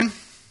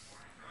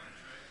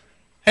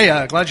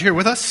Hey, glad you're here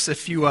with us.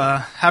 If you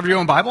have your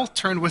own Bible,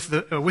 turn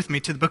with me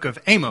to the book of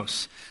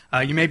Amos.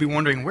 You may be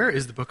wondering, where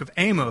is the book of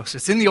Amos?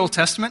 It's in the Old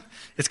Testament.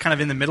 It's kind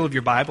of in the middle of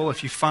your Bible.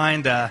 If you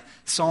find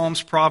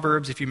Psalms,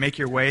 Proverbs, if you make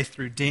your way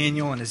through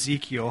Daniel and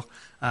Ezekiel,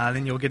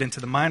 then you'll get into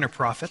the minor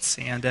prophets.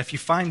 And if you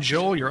find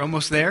Joel, you're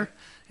almost there.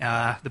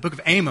 The book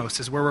of Amos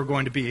is where we're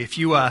going to be. If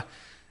you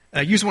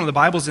use one of the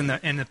Bibles in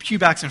the pew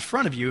backs in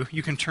front of you,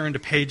 you can turn to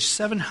page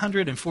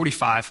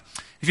 745.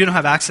 If you don't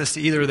have access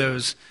to either of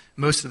those,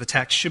 most of the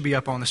text should be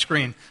up on the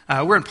screen.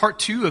 We're in part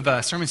 2 of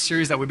a sermon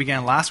series that we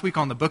began last week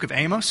on the book of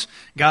Amos,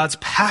 God's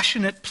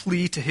passionate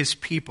plea to his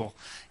people.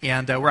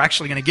 And we're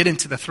actually going to get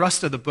into the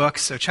thrust of the book.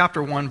 So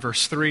chapter 1,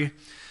 verse 3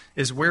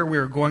 is where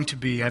we're going to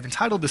be. I've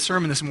entitled the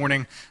sermon this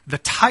morning, The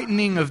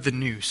Tightening of the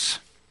Noose.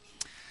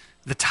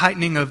 The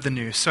Tightening of the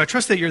Noose. So I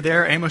trust that you're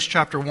there, Amos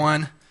chapter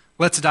 1.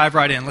 Let's dive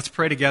right in. Let's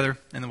pray together,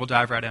 and then we'll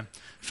dive right in.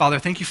 Father,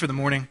 thank you for the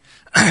morning.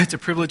 It's a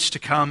privilege to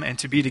come and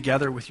to be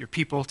together with your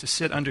people, to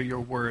sit under your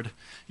word,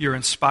 your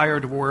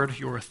inspired word,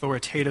 your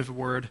authoritative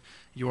word,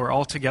 your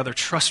altogether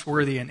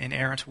trustworthy and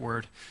inerrant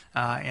word.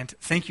 And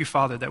thank you,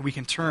 Father, that we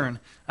can turn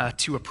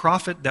to a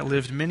prophet that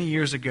lived many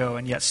years ago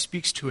and yet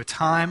speaks to a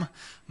time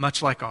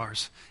much like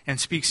ours and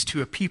speaks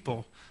to a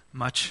people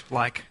much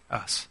like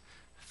us.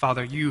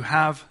 Father, you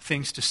have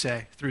things to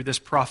say through this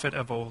prophet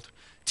of old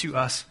to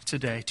us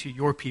today, to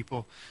your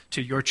people,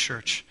 to your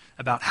church,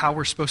 about how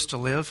we're supposed to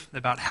live,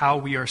 about how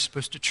we are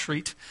supposed to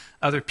treat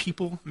other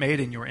people made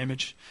in your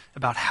image,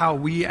 about how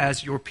we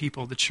as your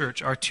people, the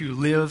church, are to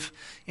live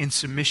in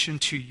submission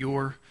to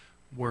your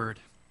word.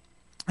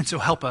 And so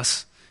help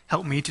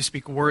me to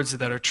speak words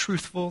that are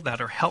truthful,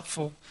 that are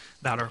helpful,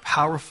 that are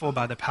powerful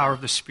by the power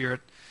of the Spirit,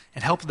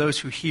 and help those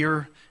who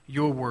hear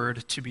your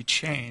word to be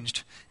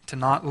changed, to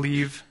not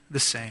leave the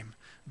same,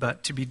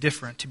 but to be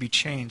different, to be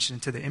changed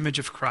into the image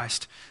of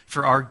Christ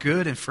for our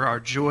good and for our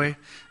joy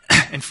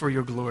and for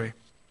your glory.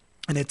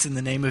 And it's in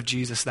the name of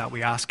Jesus that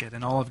we ask it,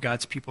 and all of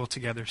God's people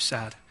together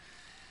said,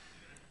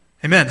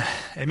 Amen.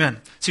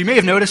 Amen. So you may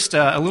have noticed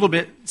a little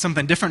bit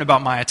something different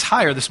about my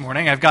attire this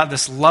morning. I've got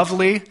this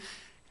lovely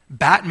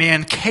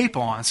Batman cape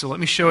on, so let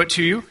me show it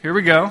to you. Here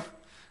we go.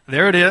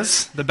 There it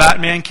is, the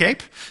Batman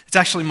cape. It's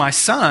actually my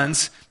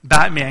son's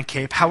Batman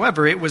cape.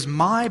 However, it was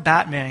my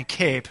Batman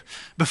cape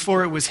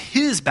before it was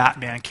his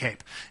Batman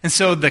cape. And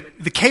so the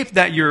cape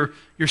that you're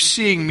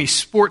seeing me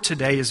sport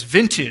today is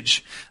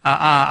vintage.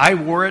 I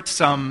wore it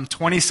some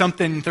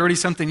 20-something,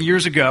 30-something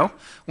years ago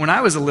when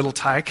I was a little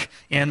tyke,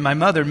 and my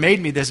mother made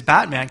me this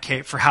Batman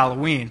cape for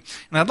Halloween.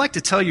 And I'd like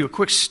to tell you a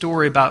quick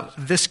story about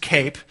this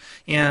cape,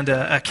 and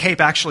a cape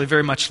actually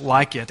very much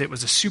like it. It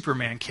was a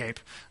Superman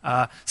cape.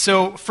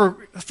 So for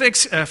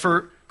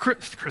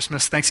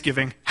Christmas,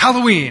 Thanksgiving,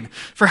 Halloween.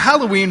 For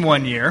Halloween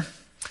one year,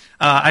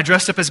 I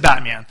dressed up as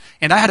Batman.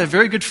 And I had a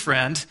very good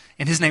friend,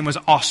 and his name was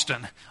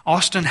Austin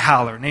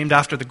Haller, named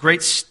after the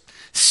great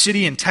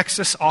city in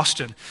Texas,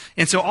 Austin.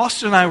 And so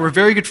Austin and I were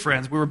very good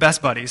friends. We were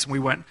best buddies. We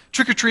went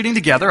trick-or-treating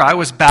together. I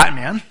was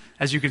Batman,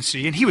 as you can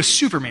see, and he was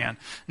Superman.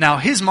 Now,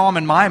 his mom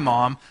and my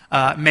mom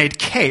made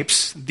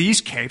capes,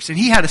 these capes, and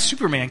he had a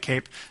Superman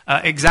cape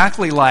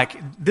exactly like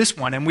this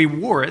one, and we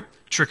wore it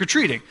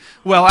trick-or-treating.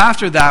 Well,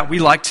 after that, we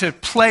liked to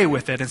play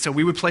with it, and so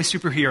we would play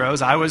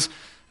superheroes. I was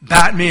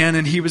Batman,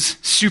 and he was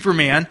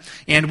Superman,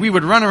 and we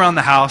would run around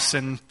the house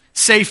and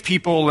save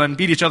people and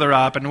beat each other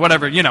up and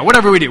whatever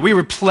we do. We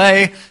would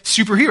play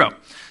superhero.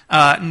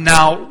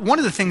 Now, one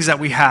of the things that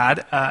we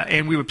had,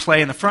 and we would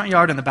play in the front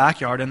yard and the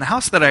backyard, in the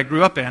house that I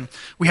grew up in,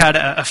 we had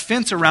a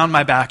fence around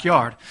my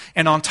backyard.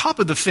 And on top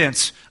of the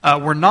fence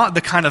were not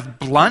the kind of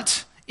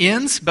blunt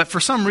ends, but for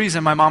some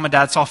reason my mom and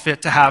dad saw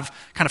fit to have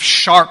kind of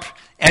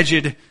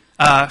sharp-edged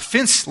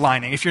fence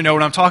lining, if you know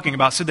what I'm talking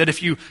about, so that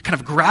if you kind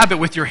of grab it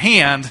with your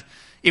hand,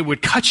 it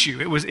would cut you.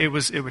 It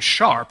was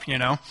sharp, you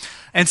know.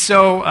 And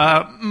so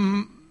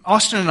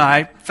Austin and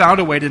I found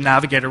a way to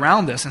navigate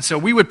around this. And so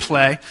we would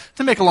play.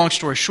 To make a long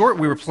story short,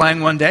 we were playing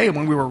one day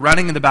when we were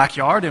running in the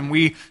backyard, and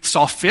we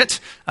saw fit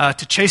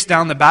to chase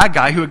down the bad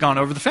guy who had gone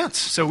over the fence.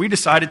 So we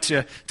decided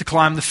to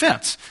climb the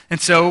fence. And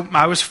so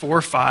I was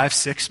 4, 5,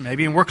 6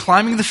 maybe, and we're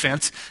climbing the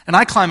fence, and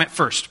I climb it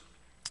first.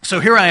 So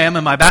here I am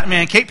in my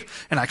Batman cape,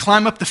 and I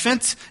climb up the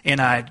fence,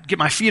 and I get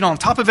my feet on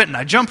top of it, and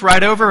I jump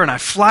right over, and I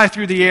fly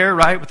through the air,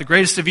 right, with the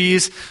greatest of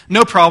ease.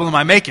 No problem,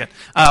 I make it.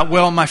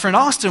 Well, my friend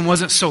Austin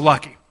wasn't so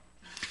lucky.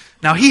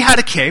 Now, he had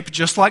a cape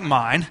just like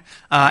mine,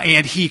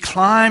 and he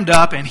climbed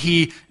up, and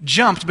he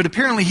jumped, but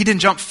apparently he didn't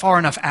jump far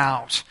enough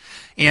out.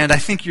 And I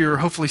think you're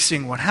hopefully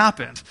seeing what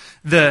happened.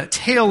 The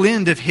tail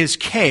end of his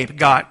cape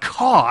got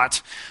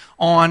caught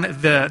on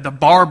the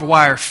barbed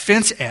wire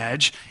fence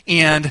edge,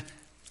 and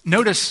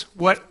notice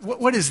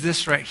what is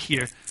this right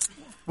here?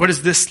 What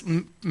is this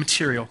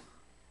material?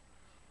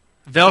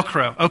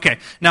 Velcro. Okay.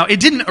 Now, it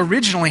didn't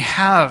originally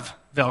have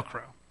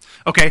Velcro.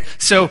 Okay,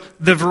 so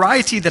the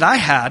variety that I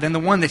had and the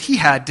one that he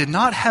had did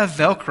not have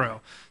Velcro.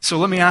 So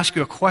let me ask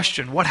you a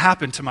question. What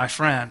happened to my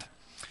friend?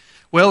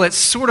 Well, it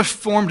sort of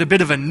formed a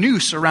bit of a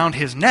noose around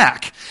his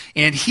neck,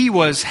 and he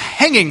was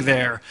hanging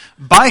there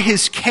by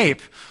his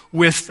cape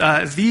with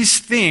these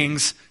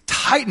things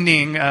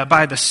tightening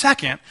by the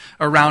second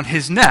around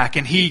his neck.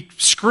 And he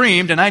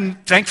screamed, and I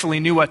thankfully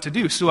knew what to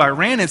do. So I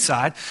ran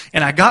inside,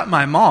 and I got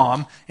my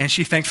mom, and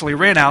she thankfully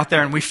ran out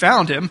there, and we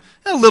found him,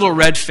 a little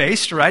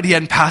red-faced, right? He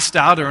hadn't passed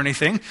out or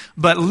anything,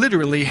 but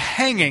literally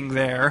hanging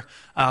there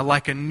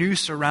like a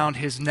noose around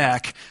his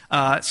neck.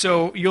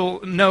 So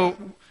you'll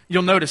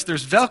notice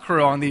there's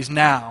Velcro on these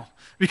now,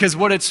 because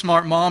what did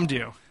smart mom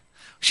do?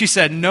 She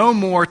said, no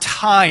more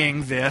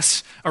tying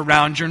this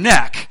around your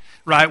neck,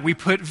 right? We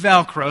put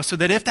Velcro so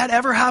that if that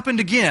ever happened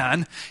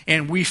again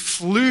and we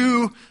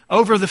flew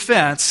over the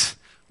fence,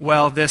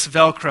 well, this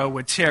Velcro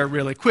would tear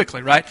really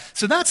quickly, right?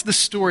 So that's the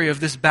story of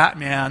this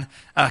Batman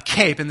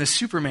cape and this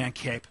Superman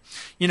cape.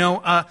 You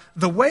know,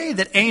 the way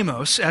that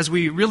Amos, as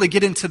we really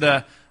get into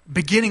the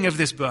beginning of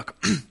this book,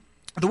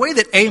 the way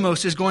that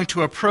Amos is going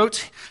to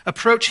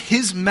approach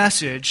his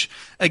message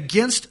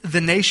against the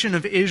nation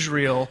of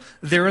Israel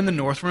there in the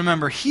north.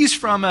 Remember, he's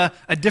from a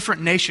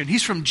different nation.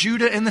 He's from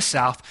Judah in the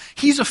south.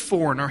 He's a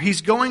foreigner.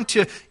 He's going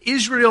to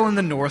Israel in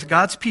the north,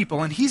 God's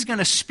people, and he's going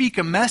to speak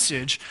a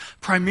message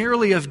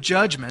primarily of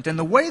judgment. And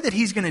the way that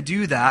he's going to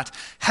do that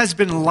has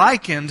been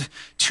likened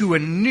to a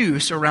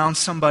noose around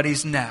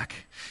somebody's neck.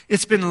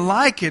 It's been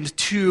likened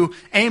to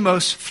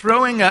Amos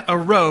throwing a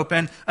rope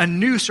and a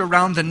noose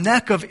around the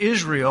neck of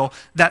Israel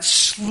that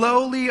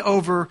slowly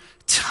over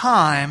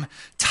time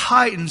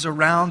tightens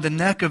around the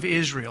neck of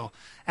Israel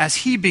as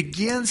he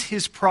begins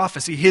his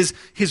prophecy,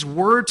 his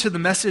word to the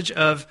message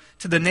to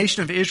the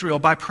nation of Israel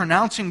by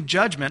pronouncing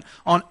judgment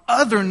on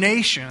other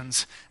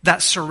nations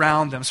that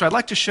surround them. So I'd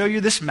like to show you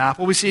this map.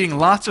 We'll be seeing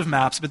lots of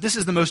maps, but this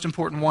is the most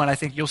important one I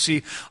think you'll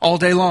see all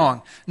day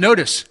long.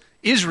 Notice,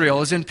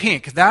 Israel is in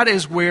pink. That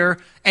is where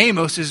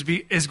Amos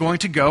is going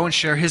to go and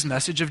share his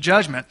message of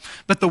judgment.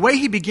 But the way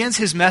he begins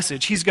his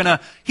message, he's going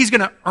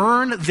to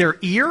earn their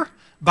ear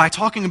by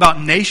talking about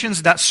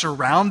nations that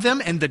surround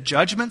them and the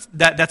judgment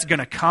that's going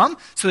to come,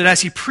 so that as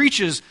he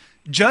preaches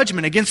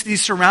judgment against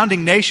these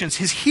surrounding nations,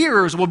 his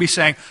hearers will be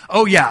saying,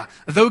 oh yeah,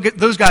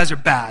 those guys are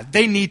bad.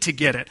 They need to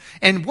get it.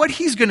 And what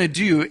he's going to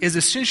do is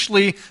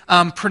essentially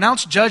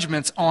pronounce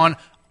judgments on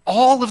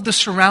all of the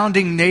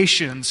surrounding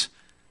nations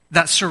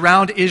that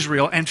surround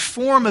Israel and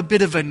form a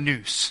bit of a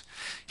noose.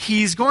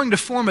 He's going to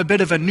form a bit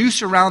of a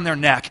noose around their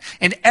neck.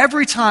 And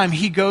every time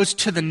he goes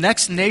to the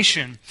next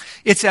nation,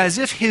 it's as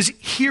if his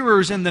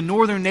hearers in the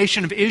northern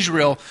nation of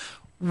Israel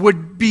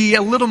would be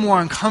a little more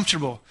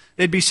uncomfortable.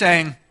 They'd be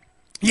saying,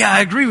 yeah,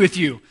 I agree with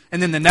you.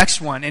 And then the next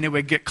one, and it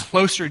would get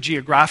closer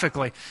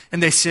geographically.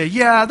 And they say,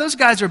 yeah, those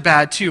guys are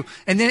bad too.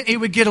 And then it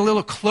would get a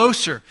little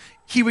closer.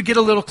 He would get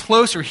a little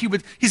closer.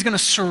 He's going to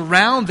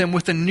surround them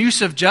with a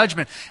noose of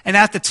judgment. And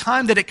at the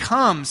time that it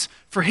comes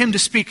for him to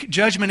speak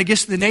judgment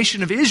against the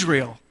nation of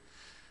Israel,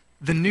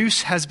 the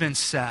noose has been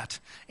set.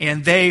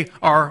 And they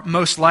are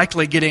most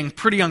likely getting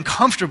pretty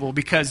uncomfortable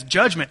because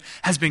judgment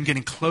has been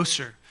getting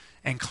closer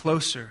and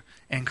closer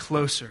and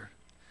closer.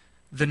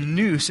 The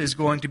noose is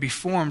going to be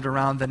formed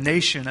around the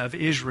nation of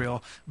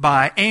Israel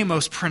by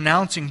Amos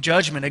pronouncing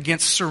judgment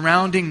against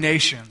surrounding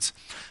nations.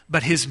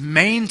 But his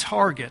main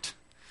target,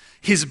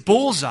 his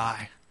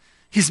bullseye,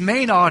 his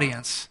main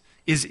audience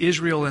is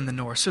Israel in the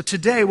north. So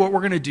today what we're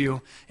going to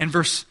do in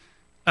verse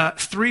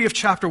 3 of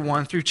chapter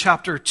 1 through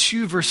chapter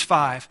 2, verse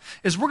 5,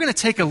 is we're going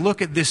to take a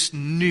look at this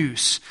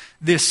noose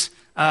that's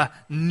going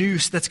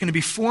to be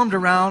formed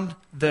around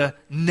the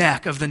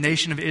neck of the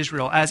nation of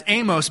Israel as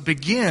Amos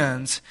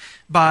begins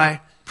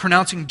by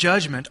pronouncing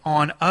judgment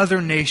on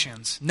other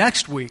nations.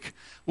 Next week,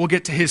 we'll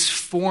get to his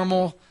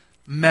formal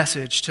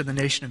message to the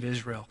nation of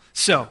Israel.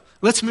 So,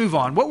 let's move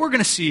on. What we're going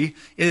to see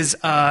is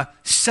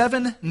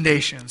 7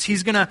 nations.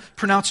 He's going to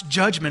pronounce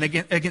judgment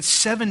against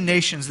 7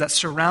 nations that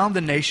surround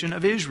the nation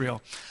of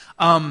Israel.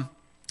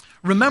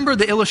 Remember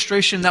the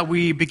illustration that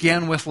we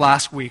began with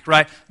last week,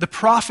 right? The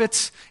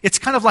prophets, it's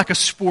kind of like a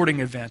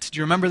sporting event. Do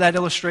you remember that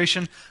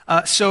illustration?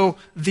 So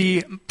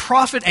the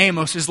prophet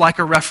Amos is like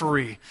a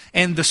referee,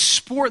 and the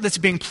sport that's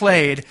being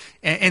played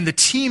and the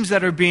teams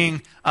that are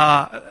being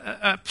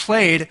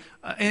played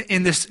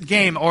in this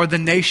game are the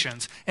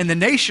nations. And the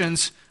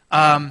nations,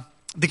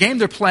 the game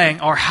they're playing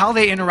are how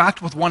they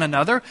interact with one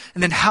another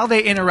and then how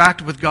they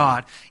interact with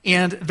God.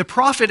 And the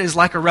prophet is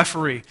like a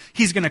referee.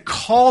 He's going to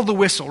call the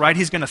whistle, right?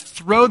 He's going to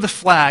throw the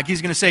flag.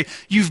 He's going to say,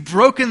 you've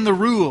broken the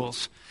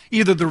rules.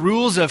 Either the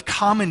rules of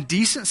common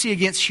decency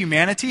against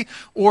humanity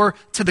or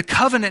to the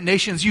covenant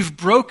nations, you've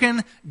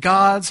broken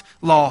God's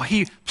law.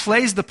 He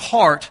plays the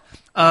part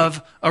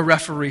of a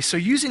referee. So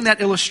using that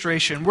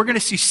illustration, we're going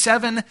to see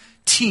 7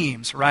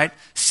 teams, right?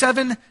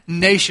 7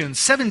 nations,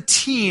 7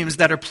 teams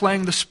that are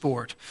playing the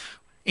sport.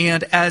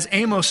 And as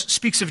Amos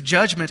speaks of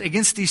judgment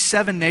against these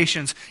 7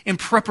 nations in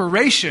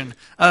preparation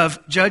of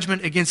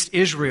judgment against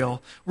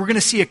Israel, we're going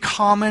to see a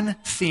common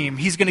theme.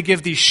 He's going to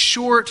give these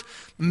short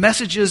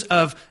messages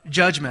of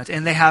judgment,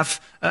 and they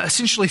have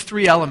essentially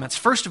 3 elements.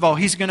 First of all,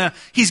 he's going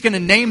to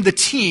name the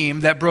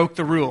team that broke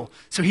the rule.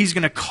 So he's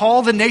going to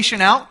call the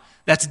nation out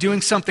that's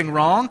doing something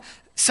wrong.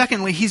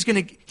 Secondly, he's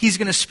going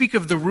to speak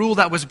of the rule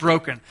that was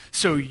broken.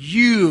 So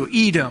you,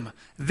 Edom,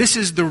 this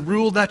is the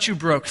rule that you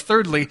broke.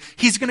 Thirdly,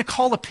 he's going to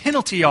call a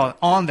penalty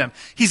on them.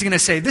 He's going to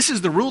say, this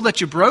is the rule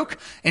that you broke,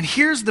 and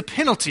here's the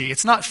penalty.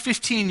 It's not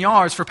 15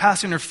 yards for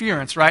pass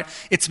interference, right?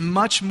 It's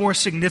much more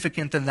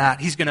significant than that.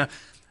 He's going to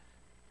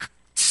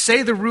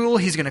say the rule,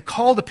 he's going to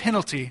call the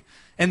penalty,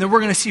 and then we're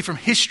going to see from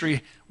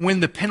history when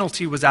the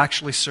penalty was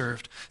actually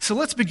served. So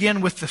let's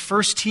begin with the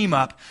first team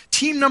up.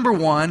 Team number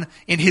one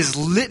in his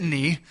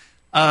litany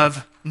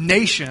of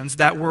nations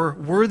that were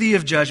worthy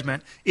of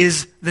judgment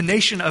is the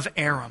nation of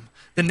Aram.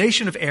 The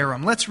nation of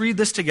Aram. Let's read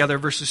this together,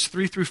 verses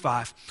 3 through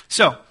 5.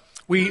 So,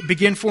 we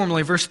begin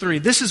formally, verse 3.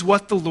 This is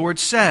what the Lord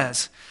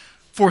says.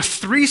 For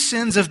 3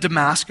 sins of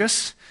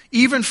Damascus,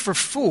 even for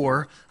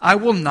 4, I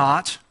will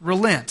not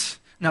relent.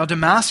 Now,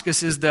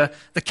 Damascus is the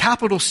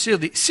capital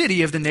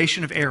city of the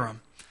nation of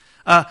Aram.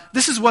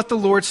 This is what the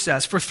Lord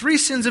says. For 3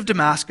 sins of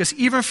Damascus,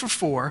 even for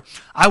 4,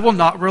 I will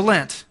not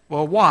relent.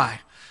 Well,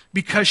 why?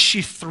 Because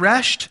she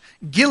threshed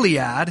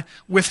Gilead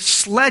with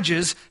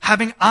sledges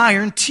having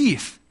iron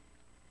teeth.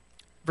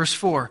 Verse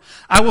 4,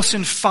 I will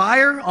send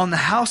fire on the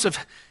house of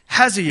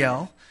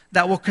Hazael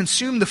that will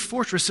consume the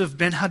fortress of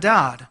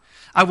Ben-Hadad.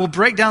 I will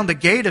break down the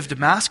gate of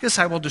Damascus.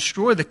 I will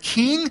destroy the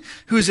king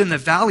who is in the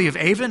valley of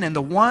Avon and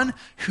the one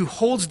who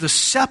holds the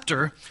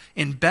scepter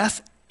in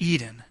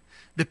Beth-Eden.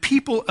 The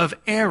people of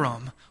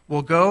Aram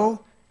will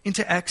go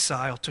into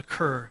exile to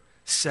Kir,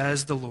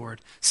 says the Lord.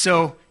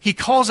 So he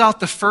calls out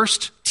the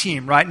first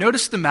team, right?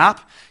 Notice the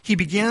map. He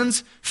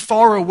begins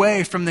far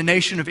away from the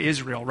nation of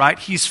Israel, right?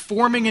 He's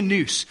forming a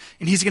noose,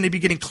 and he's going to be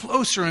getting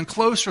closer and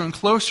closer and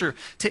closer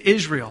to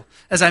Israel.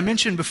 As I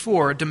mentioned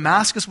before,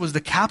 Damascus was the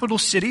capital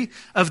city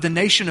of the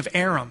nation of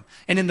Aram.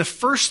 And in the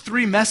first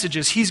 3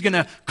 messages, he's going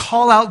to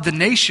call out the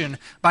nation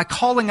by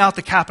calling out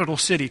the capital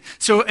city.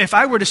 So if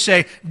I were to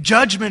say,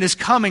 judgment is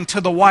coming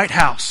to the White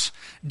House,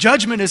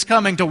 judgment is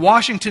coming to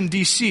Washington,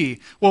 D.C.,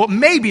 well,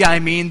 maybe I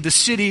mean the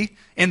city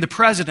and the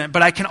president,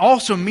 but I can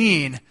also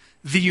mean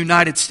the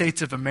United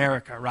States of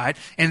America, right?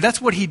 And that's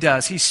what he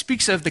does. He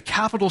speaks of the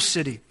capital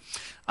city.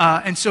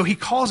 And so he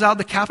calls out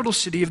the capital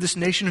city of this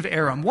nation of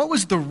Aram. What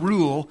was the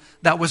rule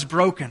that was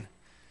broken?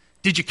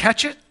 Did you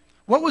catch it?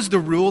 What was the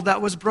rule that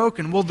was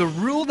broken? Well, the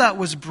rule that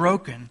was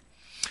broken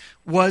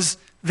was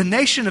the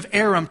nation of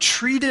Aram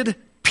treated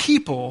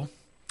people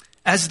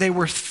as they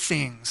were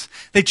things.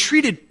 They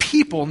treated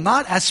people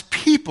not as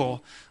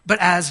people, but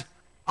as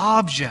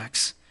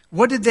objects.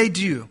 What did they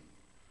do?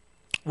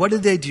 What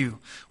did they do?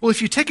 Well,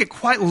 if you take it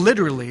quite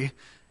literally,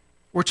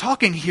 we're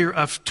talking here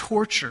of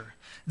torture.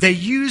 They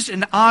used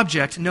an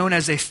object known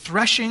as a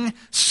threshing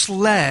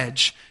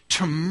sledge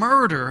to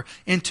murder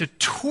and to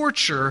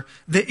torture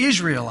the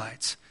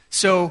Israelites.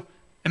 So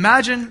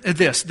imagine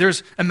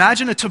this.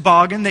 Imagine a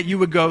toboggan that you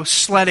would go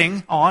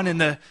sledding on in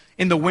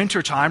the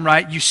wintertime,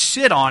 right? You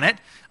sit on it.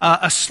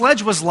 A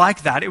sledge was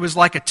like that. It was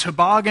like a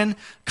toboggan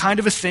kind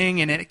of a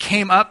thing, and it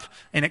came up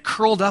and it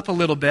curled up a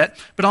little bit.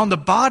 But on the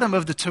bottom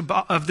of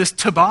this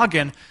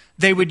toboggan,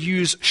 they would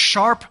use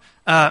sharp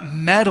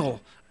metal,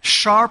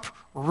 sharp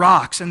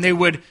rocks, and they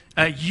would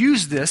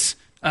use this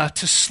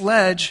to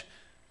sledge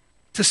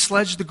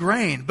the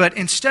grain. But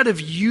instead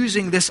of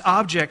using this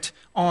object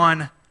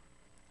on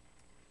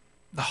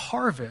the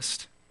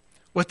harvest,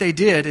 what they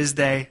did is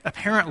they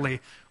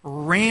apparently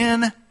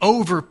ran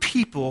over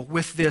people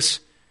with this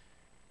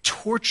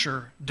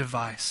torture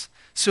device.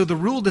 So the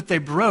rule that they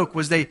broke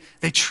was they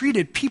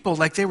treated people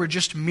like they were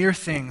just mere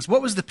things.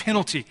 What was the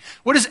penalty?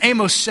 What does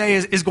Amos say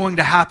is going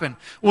to happen?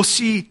 We'll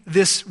see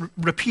this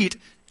repeat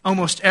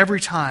almost every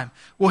time.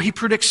 Well, he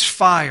predicts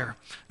fire.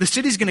 The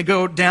city's going to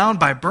go down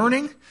by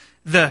burning.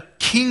 The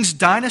king's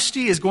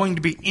dynasty is going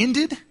to be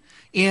ended.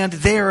 And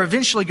they are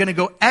eventually going to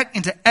go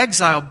into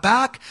exile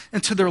back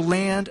into their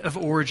land of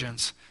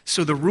origins.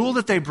 So the rule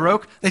that they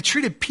broke, they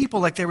treated people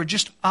like they were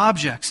just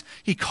objects.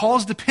 He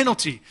calls the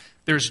penalty.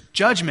 There's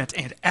judgment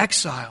and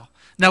exile.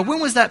 Now, when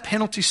was that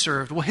penalty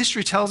served? Well,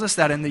 history tells us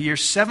that in the year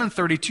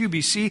 732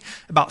 BC,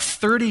 about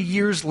 30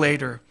 years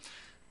later,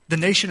 the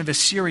nation of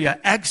Assyria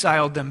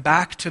exiled them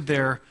back to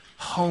their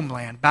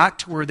homeland, back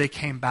to where they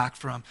came back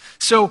from.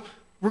 So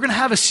we're going to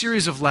have a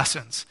series of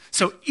lessons.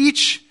 So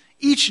each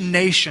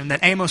nation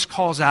that Amos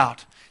calls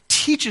out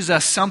teaches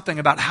us something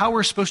about how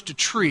we're supposed to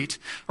treat,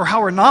 or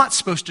how we're not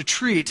supposed to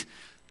treat,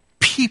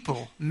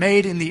 people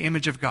made in the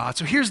image of God.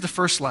 So here's the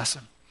first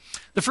lesson.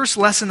 The first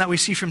lesson that we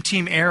see from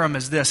Team Aram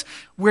is this.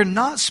 We're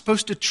not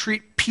supposed to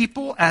treat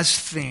people as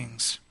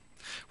things.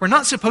 We're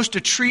not supposed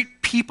to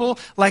treat people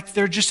like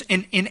they're just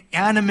an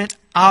inanimate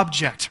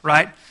object,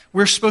 right?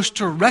 We're supposed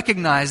to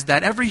recognize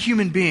that every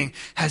human being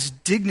has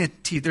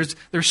dignity. There's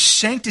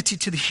sanctity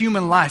to the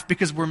human life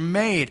because we're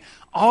made.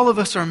 All of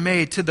us are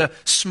made, to the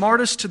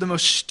smartest to the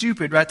most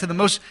stupid, right? To the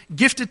most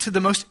gifted to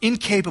the most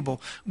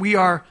incapable. We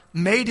are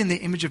made in the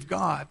image of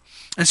God.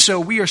 And so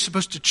we are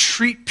supposed to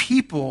treat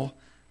people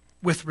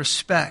with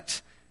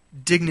respect,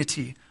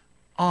 dignity,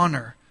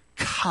 honor,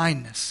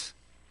 kindness.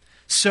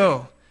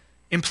 So,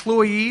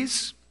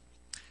 employees,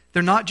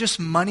 they're not just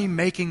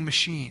money-making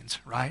machines,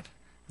 right?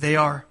 They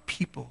are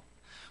people.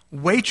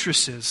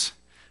 waitresses.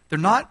 They're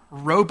not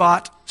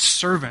robot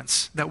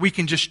servants that we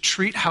can just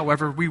treat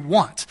however we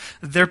want.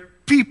 They're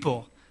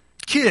people.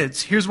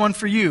 Kids, here's one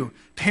for you.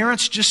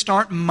 Parents just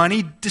aren't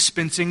money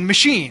dispensing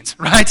machines,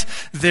 right?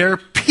 They're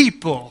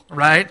people,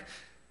 right?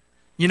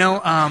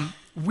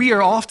 We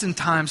are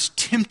oftentimes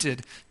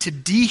tempted to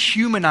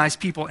dehumanize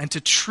people and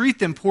to treat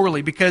them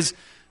poorly because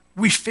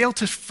we fail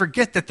to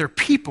forget that they're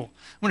people.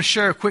 I want to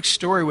share a quick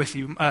story with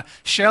you.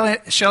 Shelly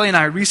and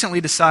I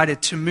recently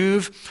decided to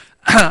move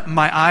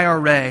my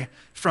IRA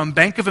from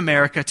Bank of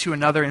America to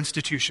another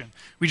institution.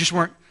 We just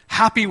weren't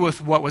happy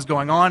with what was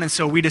going on, and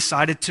so we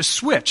decided to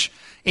switch.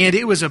 And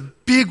it was a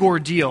big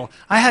ordeal.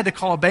 I had to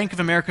call Bank of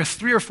America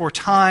 3 or 4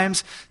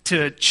 times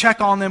to check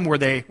on them. Were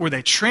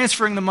they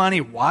transferring the money?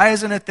 Why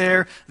isn't it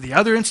there? The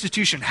other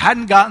institution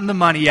hadn't gotten the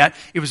money yet.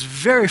 It was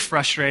very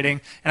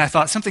frustrating, and I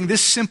thought something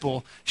this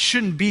simple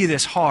shouldn't be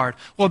this hard.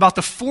 Well, about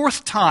the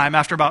 4th time,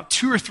 after about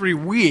 2 or 3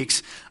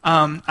 weeks,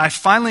 I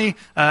finally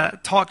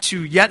talked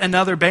to yet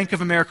another Bank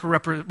of America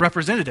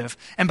representative.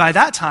 And by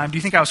that time, do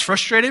you think I was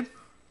frustrated?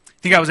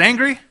 Think I was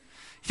angry?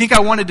 You think I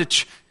wanted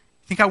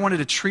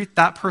to treat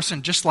that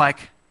person just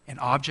like an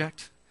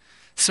object?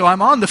 So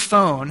I'm on the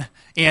phone,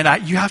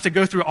 and you have to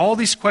go through all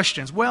these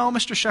questions. Well,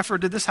 Mr. Sheffer,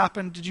 did this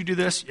happen? Did you do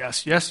this?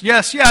 Yes, yes,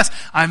 yes, yes.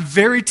 I'm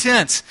very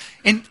tense.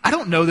 And I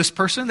don't know this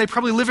person. They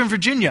probably live in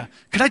Virginia.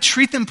 Could I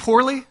treat them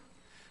poorly?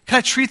 Could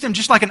I treat them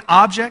just like an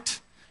object?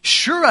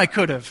 Sure, I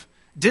could have.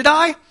 Did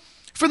I?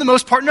 For the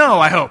most part, no,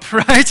 I hope,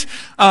 right?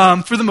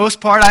 For the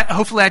most part,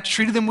 hopefully I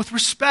treated them with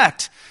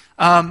respect.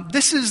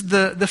 This is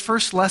the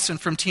first lesson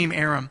from Team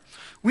Aram.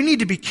 We need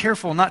to be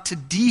careful not to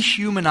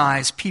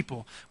dehumanize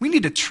people. We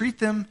need to treat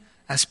them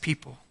as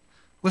people.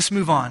 Let's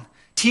move on.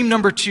 Team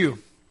number 2,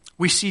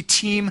 we see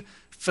Team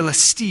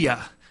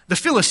Philistia. The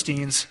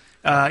Philistines,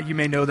 you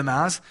may know them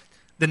as,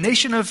 the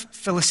nation of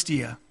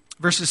Philistia,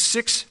 verses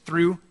 6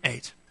 through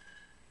 8.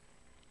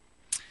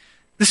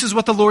 This is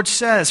what the Lord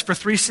says, for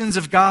 3 sins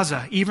of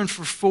Gaza, even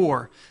for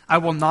 4, I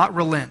will not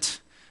relent,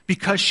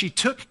 because she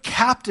took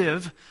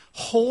captive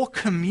whole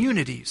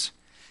communities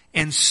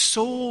and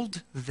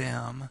sold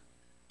them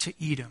to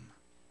Edom.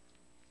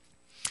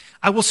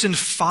 I will send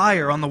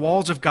fire on the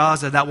walls of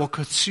Gaza that will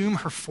consume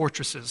her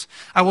fortresses.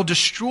 I will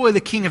destroy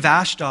the king of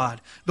Ashdod,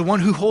 the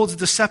one who holds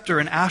the scepter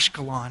in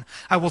Ashkelon.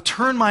 I will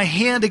turn my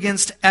hand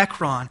against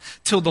Ekron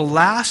till the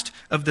last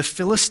of the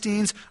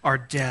Philistines are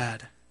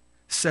dead,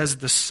 says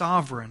the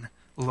sovereign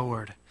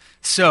Lord.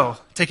 So,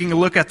 taking a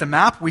look at the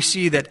map, we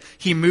see that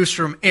he moves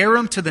from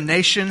Aram to the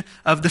nation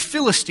of the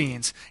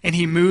Philistines, and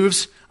he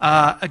moves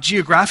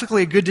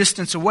geographically a good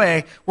distance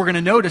away. We're going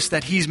to notice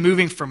that he's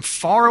moving from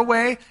far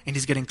away, and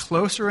he's getting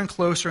closer and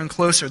closer and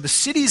closer. The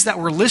cities that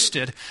were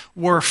listed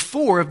were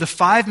 4 of the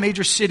 5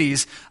 major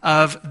cities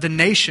of the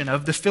nation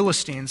of the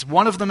Philistines.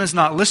 One of them is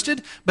not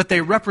listed, but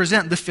they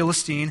represent the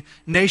Philistine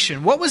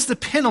nation. What was the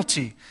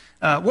penalty?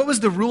 What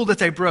was the rule that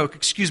they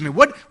broke?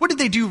 What did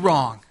they do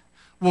wrong?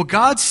 Well,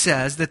 God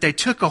says that they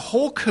took a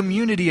whole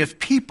community of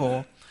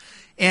people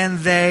and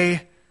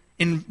they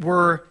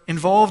were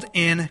involved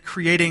in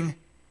creating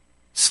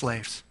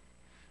slaves.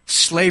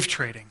 Slave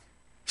trading.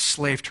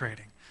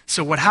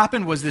 So what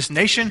happened was this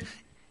nation,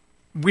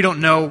 we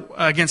don't know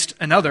against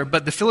another,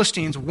 but the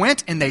Philistines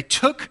went and they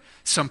took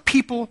some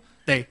people,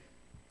 they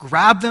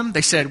grabbed them,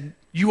 they said,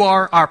 you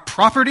are our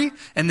property,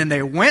 and then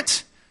they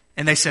went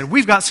and they said,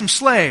 we've got some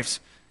slaves.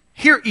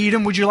 Here,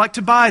 Edom, would you like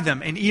to buy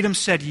them? And Edom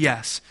said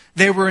yes.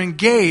 They were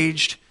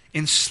engaged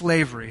in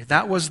slavery.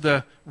 That was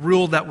the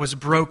rule that was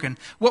broken.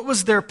 What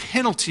was their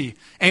penalty?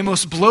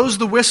 Amos blows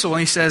the whistle and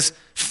he says,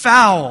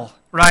 foul,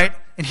 right?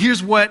 And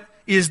here's what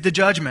is the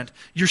judgment.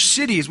 Your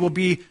cities will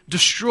be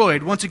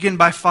destroyed once again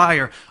by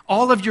fire.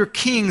 All of your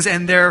kings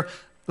and their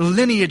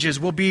lineages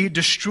will be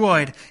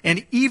destroyed.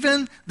 And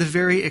even the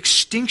very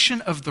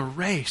extinction of the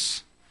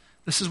race.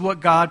 This is what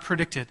God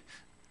predicted.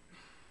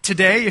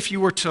 Today, if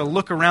you were to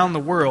look around the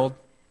world,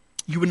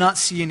 you would not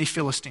see any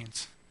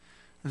Philistines.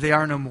 They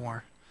are no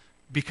more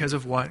because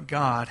of what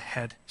God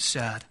had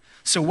said.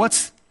 So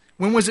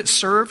when was it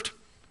served?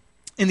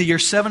 In the year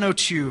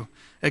 702,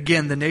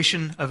 again, the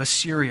nation of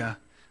Assyria,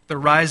 the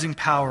rising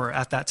power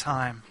at that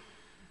time,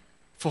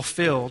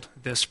 fulfilled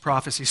this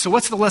prophecy. So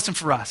what's the lesson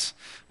for us?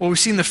 Well, we've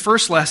seen the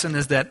first lesson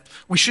is that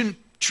we shouldn't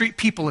treat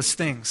people as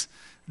things.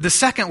 The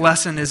second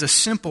lesson is a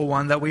simple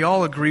one that we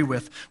all agree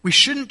with. We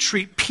shouldn't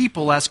treat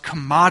people as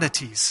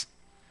commodities.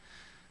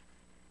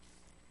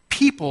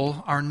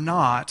 People are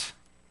not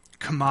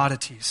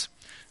commodities.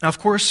 Now, of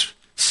course,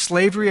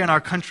 slavery in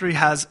our country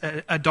has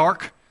a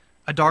dark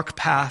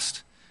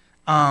past,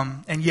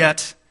 and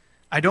yet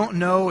I don't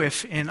know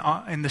if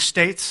in the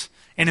States,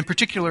 and in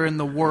particular in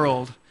the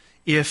world,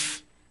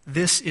 if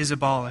this is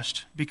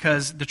abolished.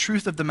 Because the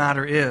truth of the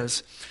matter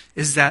is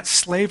that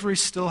slavery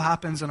still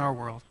happens in our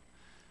world.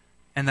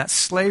 And that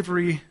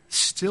slavery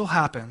still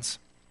happens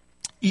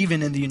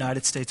even in the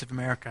United States of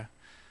America.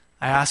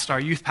 I asked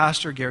our youth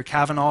pastor, Gary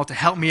Cavanaugh, to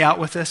help me out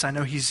with this. I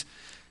know he's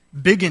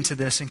big into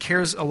this and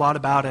cares a lot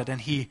about it. And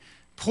he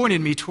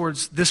pointed me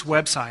towards this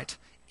website,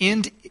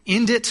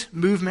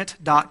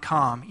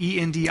 enditmovement.com,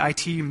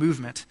 E-N-D-I-T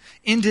movement,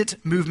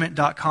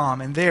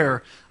 enditmovement.com. And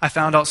there I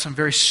found out some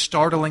very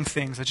startling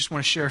things. I just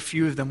want to share a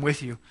few of them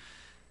with you.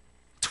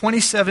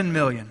 27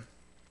 million.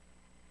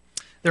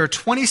 There are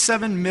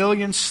 27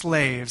 million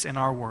slaves in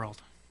our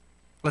world.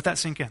 Let that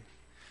sink in.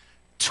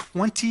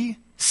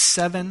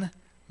 27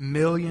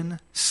 million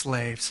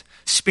slaves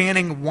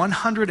spanning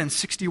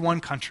 161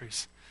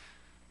 countries.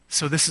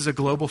 So this is a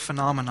global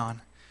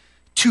phenomenon.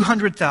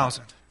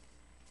 200,000.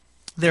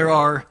 There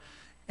are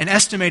an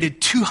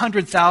estimated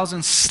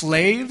 200,000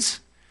 slaves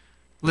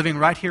living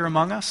right here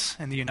among us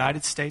in the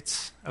United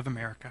States of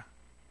America.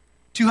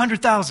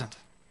 200,000.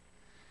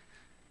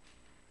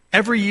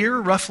 Every year,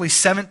 roughly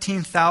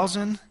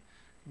 17,000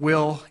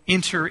 will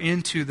enter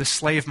into the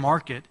slave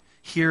market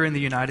here in the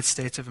United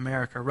States of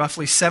America.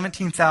 Roughly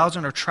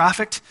 17,000 are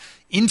trafficked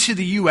into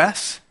the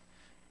U.S.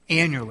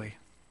 annually.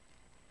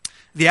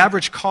 The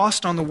average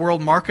cost on the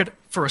world market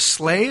for a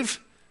slave,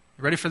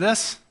 you ready for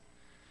this?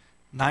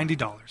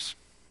 $90.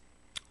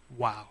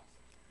 Wow.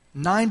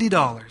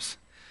 $90.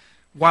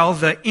 While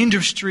the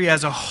industry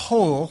as a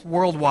whole,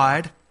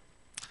 worldwide,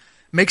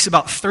 makes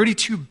about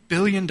 $32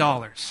 billion.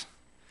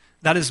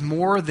 That is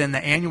more than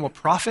the annual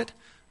profit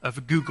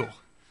of Google.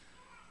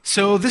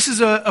 So this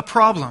is a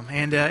problem,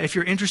 and if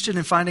you're interested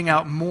in finding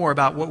out more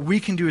about what we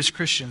can do as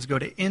Christians, go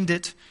to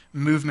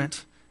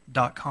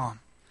enditmovement.com.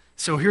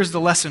 So here's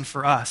the lesson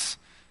for us.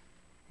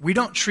 We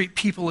don't treat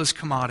people as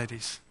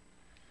commodities,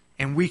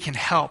 and we can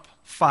help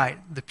fight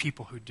the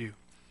people who do.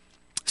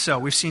 So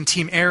we've seen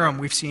Team Aram,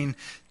 we've seen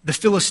the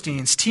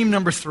Philistines. Team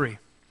number 3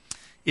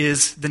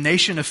 is the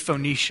nation of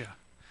Phoenicia.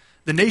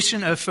 The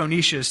nation of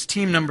Phoenicia is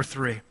team number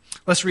 3.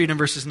 Let's read in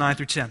verses 9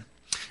 through 10.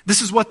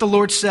 This is what the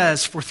Lord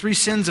says, for 3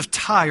 sins of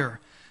Tyre,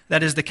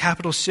 that is the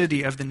capital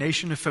city of the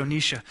nation of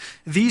Phoenicia.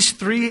 For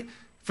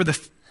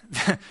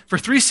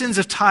 3 sins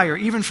of Tyre,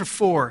 even for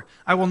 4,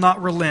 I will not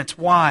relent.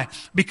 Why?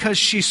 Because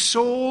she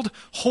sold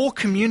whole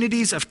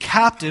communities of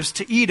captives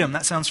to Edom.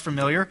 That sounds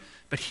familiar,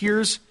 but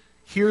here's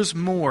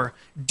more.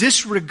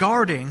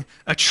 Disregarding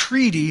a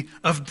treaty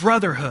of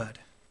brotherhood.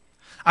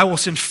 I will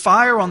send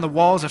fire on the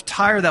walls of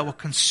Tyre that will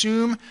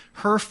consume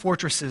her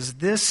fortresses.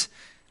 This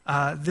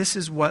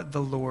is what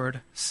the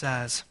Lord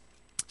says.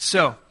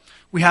 So,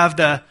 we have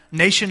the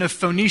nation of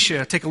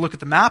Phoenicia. Take a look at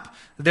the map.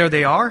 There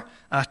they are.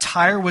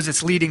 Tyre was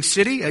its leading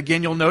city.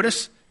 Again, you'll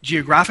notice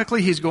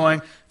geographically he's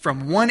going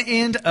from one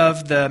end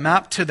of the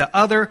map to the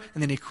other,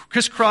 and then he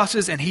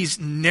crisscrosses and he's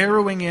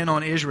narrowing in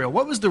on Israel.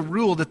 What was the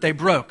rule that they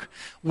broke?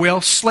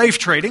 Well, slave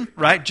trading,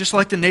 right? Just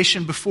like the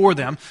nation before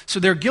them. So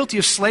they're guilty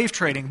of slave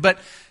trading, but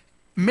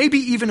maybe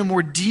even a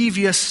more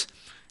devious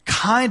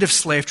kind of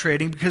slave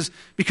trading,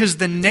 because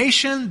the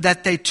nation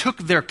that they took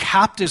their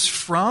captives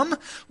from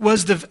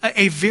was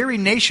a very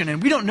nation,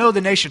 and we don't know the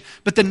nation,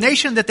 but the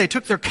nation that they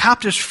took their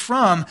captives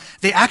from,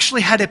 they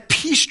actually had a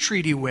peace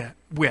treaty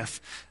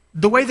with.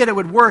 The way that it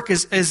would work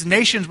is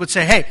nations would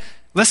say, hey,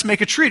 let's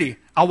make a treaty.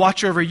 I'll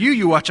watch over you,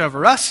 you watch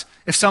over us.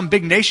 If some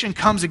big nation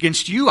comes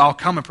against you, I'll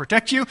come and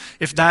protect you.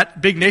 If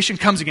that big nation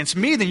comes against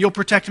me, then you'll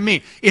protect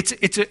me. It's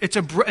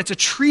a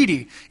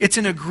treaty. It's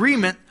an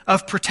agreement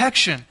of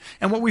protection.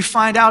 And what we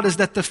find out is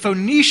that the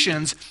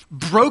Phoenicians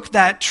broke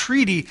that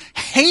treaty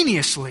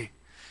heinously.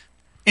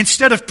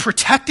 Instead of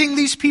protecting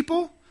these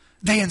people,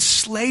 they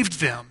enslaved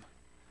them.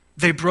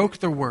 They broke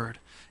their word.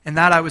 And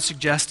that, I would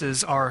suggest,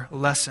 is our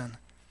lesson.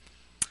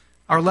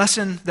 Our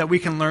lesson that we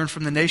can learn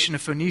from the nation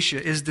of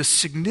Phoenicia is the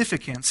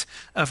significance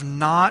of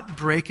not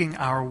breaking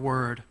our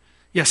word.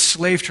 Yes,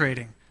 slave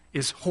trading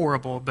is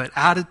horrible, but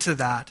added to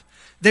that,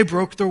 they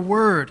broke their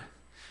word.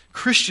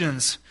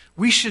 Christians,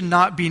 we should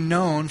not be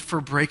known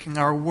for breaking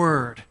our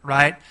word,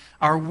 right?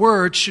 Our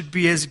word should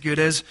be as good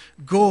as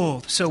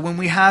gold. So when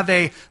we have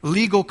a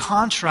legal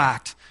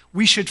contract,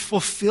 we should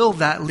fulfill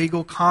that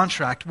legal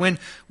contract. When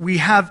we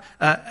have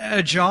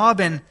a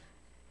job and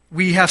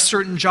we have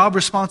certain job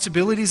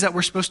responsibilities that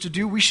we're supposed to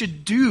do, we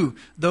should do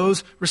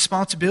those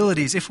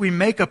responsibilities. If we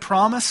make a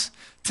promise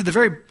to the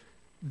very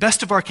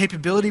best of our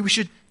capability, we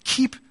should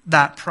keep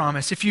that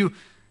promise. If you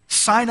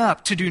sign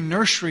up to do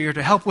nursery or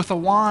to help with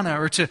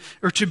Awana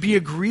or to be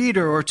a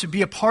greeter or to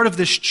be a part of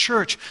this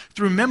church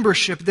through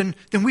membership, then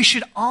we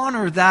should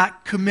honor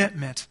that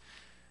commitment.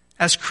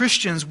 As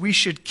Christians, we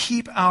should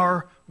keep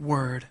our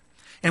word.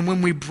 And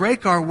when we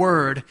break our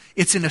word,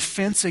 it's an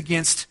offense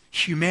against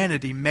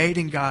humanity made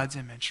in God's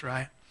image,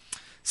 right?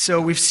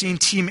 So we've seen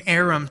Team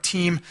Aram,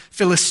 Team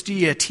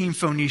Philistia, Team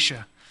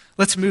Phoenicia.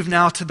 Let's move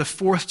now to the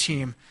 4th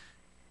team.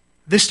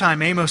 This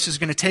time Amos is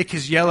going to take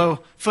his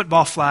yellow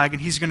football flag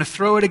and he's going to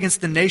throw it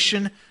against the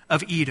nation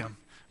of Edom,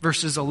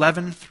 verses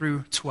 11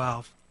 through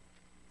 12.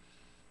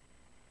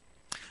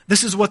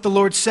 This is what the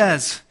Lord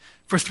says.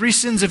 For 3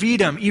 sins of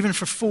Edom, even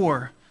for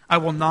 4, I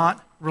will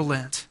not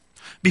relent.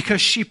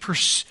 Because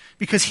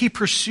he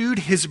pursued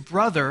his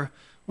brother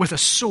with a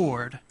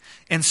sword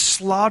and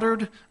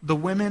slaughtered the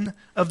women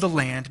of the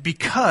land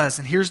because,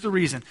 and here's the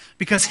reason,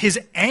 because his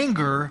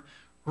anger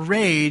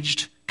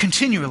raged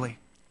continually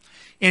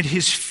and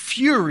his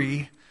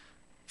fury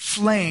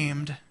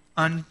flamed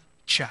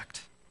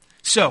unchecked.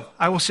 So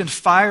I will send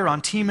fire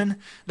on Teman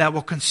that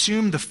will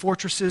consume the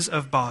fortresses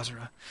of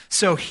Bozrah.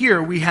 So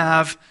here we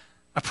have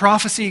a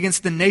prophecy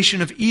against the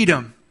nation of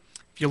Edom.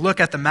 If you look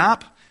at the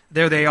map,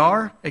 there they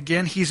are.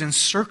 Again, he's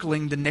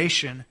encircling the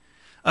nation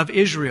of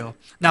Israel.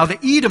 Now, the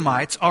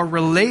Edomites are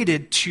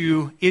related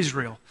to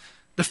Israel.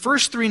 The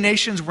first three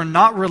nations were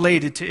not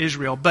related to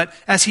Israel, but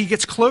as he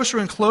gets closer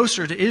and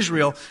closer to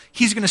Israel,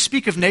 he's going to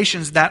speak of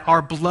nations that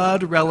are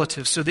blood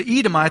relatives. So the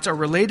Edomites are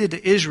related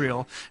to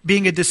Israel,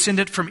 being a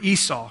descendant from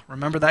Esau.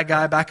 Remember that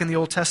guy back in the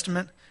Old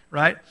Testament,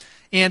 right?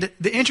 And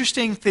the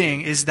interesting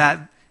thing is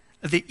that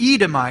the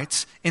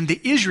Edomites and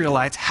the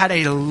Israelites had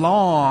a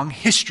long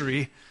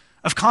history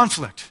of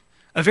conflict,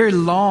 a very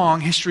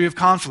long history of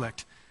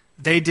conflict.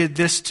 They did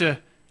this to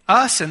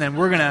us, and then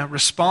we're going to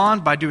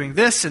respond by doing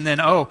this, and then,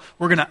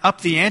 we're going to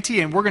up the ante,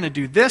 and we're going to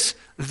do this,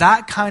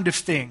 that kind of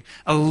thing.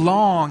 A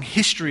long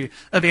history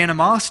of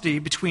animosity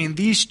between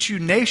these two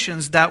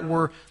nations that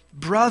were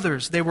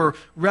brothers. They were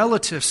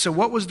relatives. So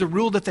what was the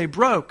rule that they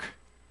broke?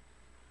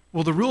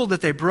 Well, the rule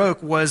that they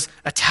broke was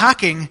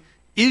attacking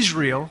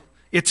Israel,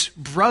 its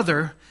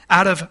brother,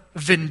 out of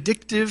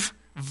vindictive,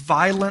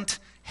 violent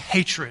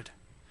hatred.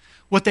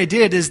 What they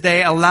did is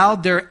they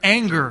allowed their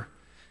anger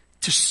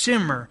to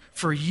simmer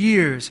for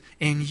years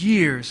and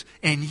years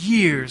and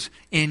years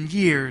and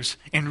years.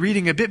 And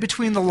reading a bit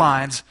between the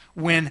lines,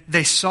 when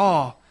they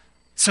saw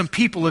some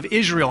people of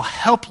Israel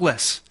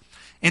helpless,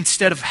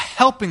 instead of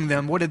helping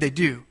them, what did they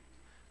do?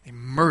 They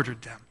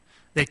murdered them.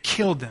 They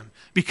killed them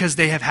because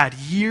they have had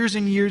years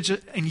and years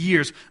and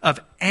years of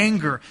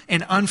anger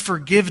and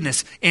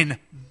unforgiveness and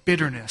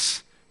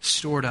bitterness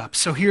stored up.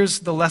 So here's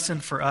the lesson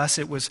for us.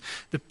 It was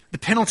the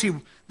penalty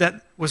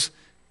that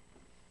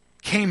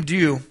came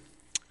due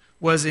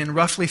was in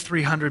roughly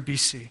 300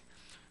 BC,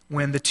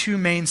 when the two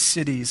main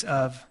cities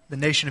of the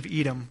nation of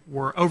Edom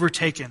were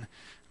overtaken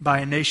by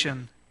a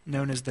nation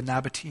known as the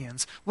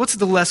Nabateans. What's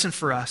the lesson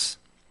for us?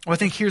 Well, I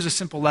think here's a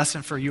simple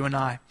lesson for you and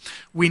I.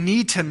 We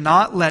need to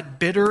not let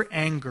bitter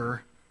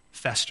anger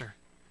fester.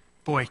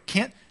 Boy,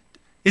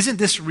 isn't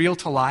this real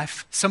to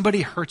life?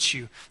 Somebody hurts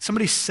you.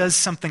 Somebody says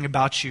something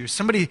about you.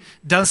 Somebody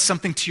does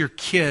something to your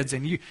kids,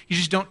 and you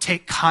just don't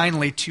take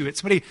kindly to it.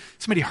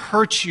 Somebody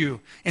hurts you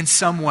in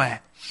some way.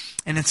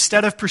 And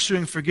instead of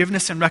pursuing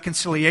forgiveness and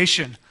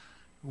reconciliation,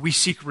 we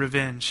seek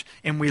revenge,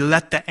 and we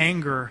let the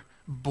anger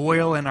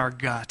boil in our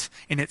gut,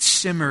 and it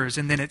simmers,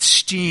 and then it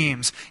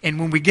steams. And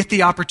when we get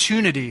the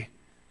opportunity,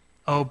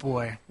 oh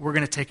boy, we're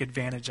going to take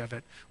advantage of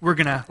it. We're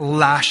going to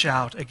lash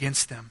out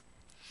against them.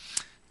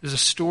 There's a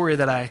story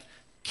that I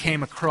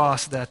came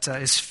across that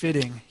is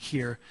fitting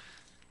here.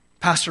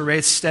 Pastor Ray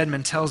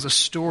Stedman tells a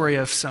story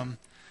of some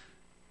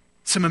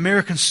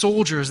American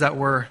soldiers that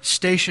were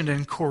stationed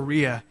in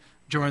Korea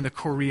during the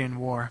Korean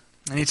War.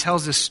 And he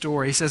tells this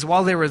story. He says,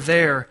 while they were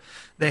there,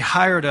 they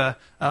hired a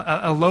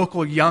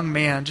local young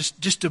man,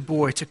 just a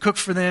boy, to cook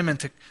for them and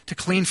to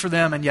clean for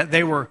them, and yet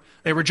they were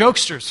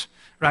jokesters,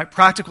 right?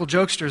 Practical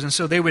jokesters. And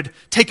so they would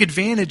take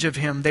advantage of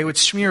him. They would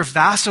smear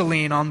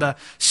Vaseline on the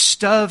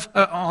stove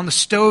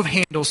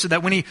handle so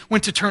that when he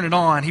went to turn it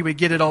on, he would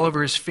get it all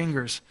over his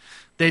fingers.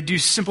 They'd do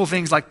simple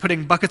things like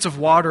putting buckets of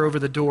water over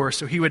the door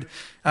so he would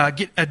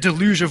get a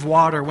deluge of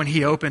water when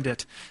he opened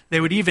it.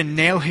 They would even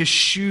nail his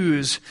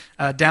shoes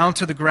down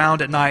to the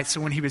ground at night so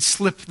when he would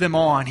slip them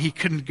on, he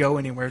couldn't go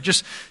anywhere.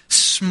 Just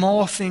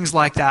small things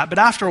like that. But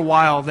after a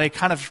while, they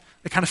kind of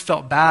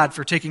felt bad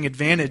for taking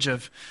advantage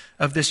of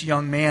this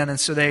young man. And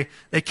so they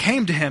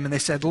came to him and they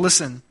said,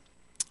 listen,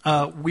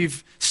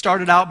 we've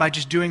started out by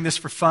just doing this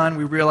for fun.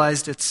 We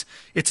realized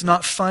it's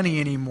not funny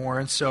anymore,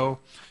 and so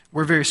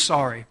we're very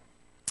sorry.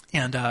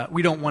 And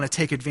we don't want to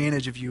take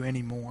advantage of you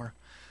anymore.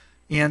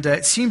 And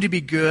it seemed to be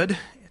good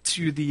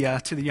to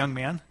the young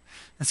man.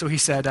 And so he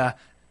said,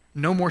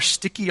 no more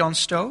sticky on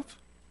stove?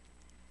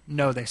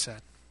 No, they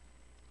said.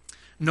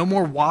 No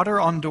more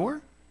water on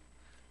door?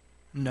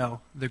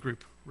 No, the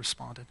group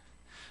responded.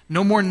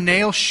 No more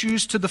nail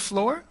shoes to the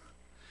floor?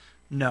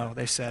 No,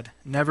 they said,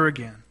 never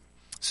again.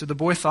 So the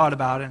boy thought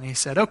about it and he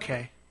said,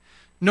 okay,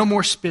 no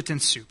more spit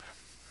and soup.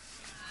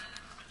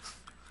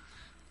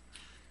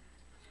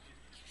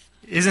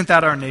 Isn't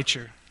that our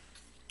nature?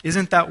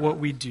 Isn't that what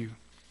we do?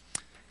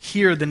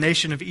 Here, the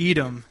nation of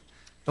Edom,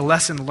 the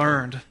lesson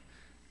learned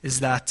is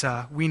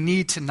that we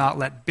need to not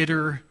let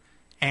bitter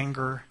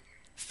anger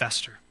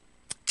fester.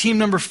 Team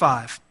number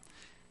 5,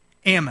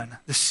 Ammon,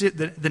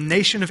 the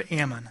nation of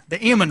Ammon,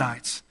 the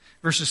Ammonites,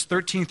 verses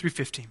 13 through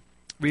 15,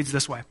 reads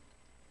this way.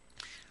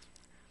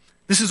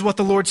 This is what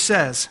the Lord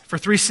says, for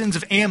 3 sins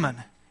of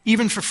Ammon,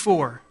 even for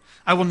 4,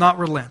 I will not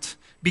relent.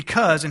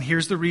 Because, and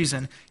here's the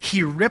reason,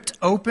 he ripped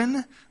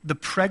open the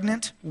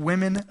pregnant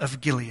women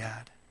of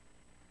Gilead.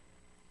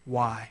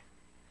 Why?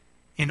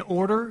 In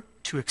order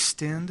to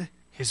extend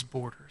his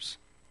borders.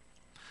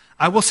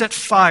 I will set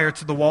fire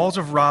to the walls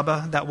of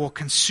Rabbah that will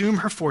consume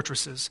her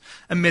fortresses,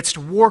 amidst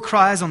war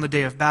cries on the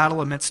day of battle,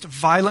 amidst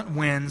violent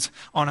winds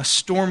on a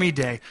stormy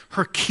day.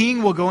 Her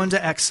king will go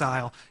into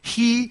exile,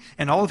 he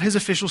and all of his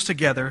officials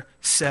together,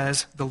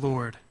 says the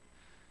Lord.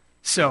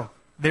 So,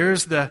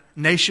 There's the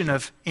nation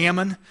of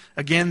Ammon.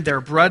 Again,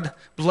 they're blood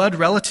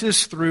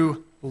relatives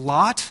through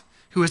Lot,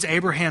 who is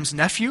Abraham's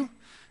nephew.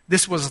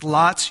 This was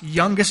Lot's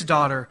youngest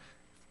daughter.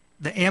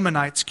 The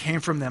Ammonites came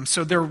from them.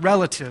 So they're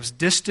relatives,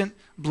 distant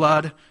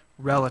blood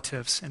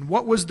relatives. And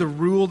what was the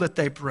rule that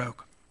they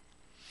broke?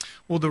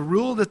 Well, the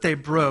rule that they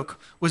broke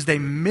was they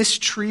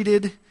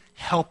mistreated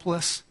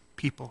helpless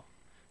people.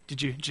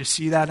 Did you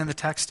see that in the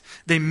text?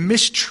 They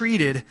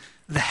mistreated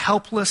the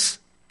helpless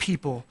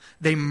people.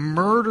 They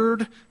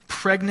murdered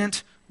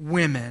pregnant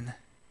women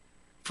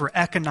for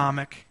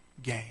economic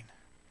gain.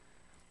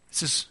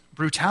 This is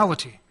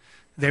brutality.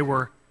 They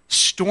were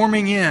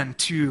storming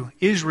into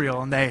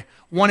Israel and they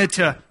wanted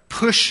to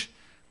push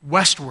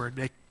westward.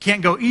 They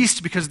can't go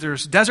east because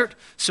there's desert,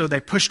 so they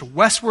pushed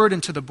westward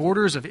into the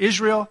borders of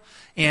Israel,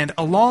 and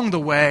along the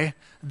way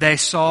they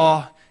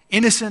saw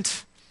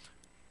innocent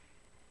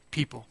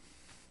people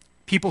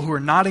who were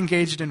not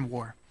engaged in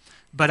war,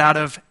 but out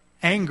of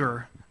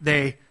anger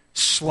they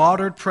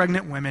slaughtered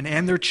pregnant women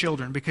and their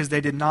children because they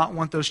did not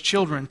want those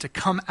children to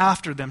come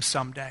after them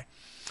someday.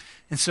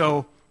 And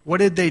so what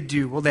did they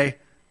do? Well,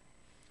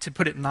 to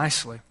put it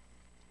nicely,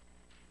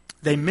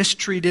 they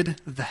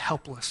mistreated the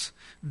helpless,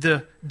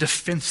 the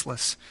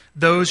defenseless,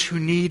 those who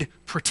need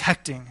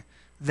protecting.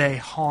 They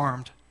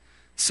harmed.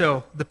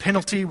 So the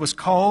penalty was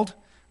called.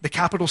 The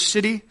capital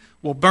city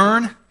will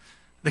burn.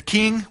 The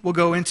king will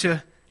go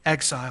into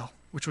exile,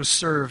 which was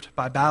served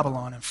by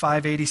Babylon in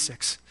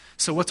 586.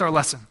 So what's our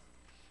lesson?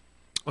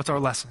 What's our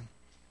lesson?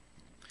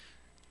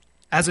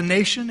 As a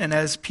nation and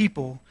as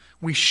people,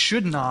 we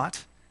should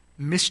not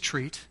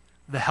mistreat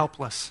the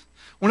helpless.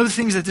 One of the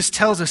things that this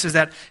tells us is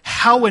that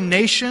how a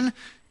nation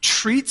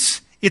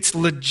treats its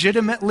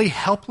legitimately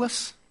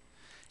helpless,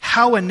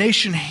 how a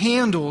nation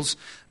handles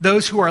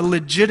those who are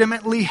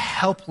legitimately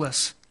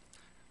helpless,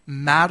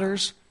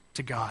 matters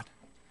to God.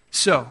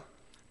 So,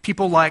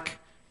 people like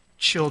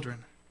children,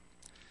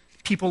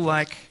 people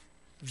like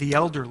the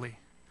elderly,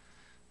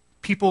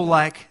 people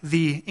like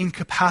the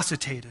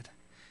incapacitated,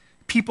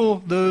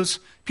 people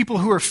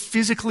who are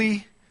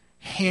physically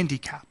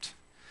handicapped,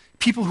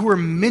 people who are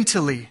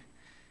mentally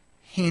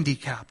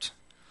handicapped,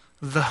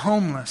 the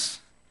homeless,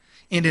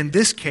 and in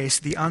this case,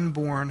 the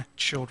unborn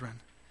children.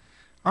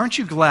 Aren't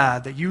you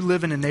glad that you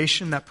live in a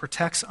nation that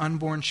protects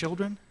unborn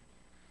children?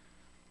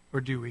 Or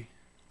do we?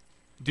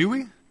 Do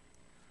we?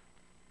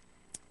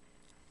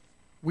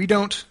 We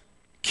don't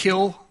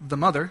kill the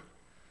mother,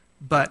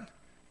 but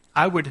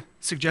I would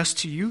suggest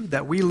to you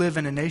that we live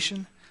in a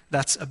nation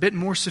that's a bit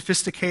more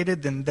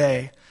sophisticated than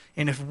they,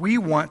 and if we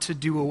want to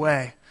do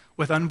away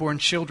with unborn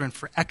children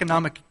for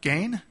economic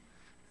gain,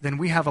 then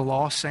we have a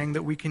law saying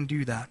that we can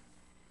do that.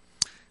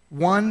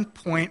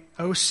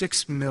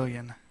 1.06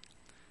 million.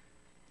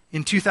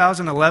 In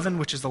 2011,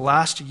 which is the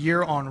last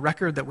year on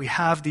record that we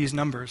have these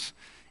numbers,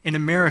 in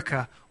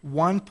America,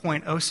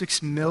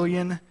 1.06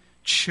 million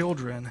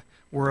children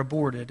were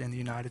aborted in the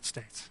United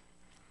States.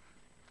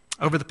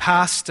 Over the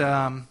past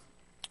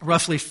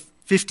roughly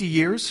 50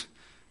 years,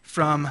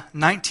 from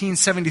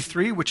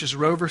 1973, which is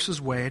Roe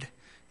versus Wade,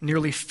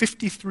 nearly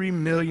 53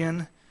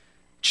 million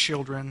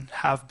children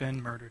have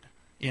been murdered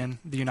in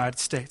the United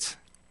States.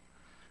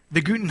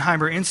 The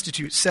Gutenheimer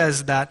Institute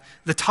says that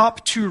the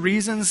top 2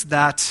 reasons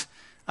that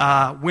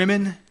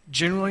women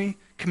generally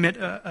commit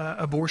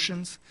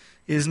abortions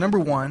is, number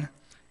 1,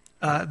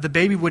 the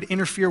baby would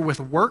interfere with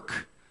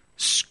work,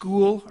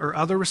 school, or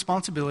other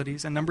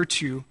responsibilities, and number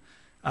 2,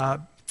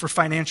 for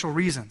financial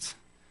reasons.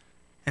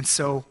 And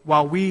so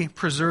while we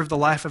preserve the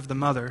life of the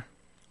mother,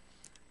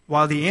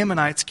 while the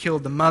Ammonites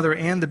killed the mother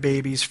and the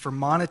babies for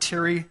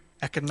monetary,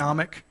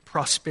 economic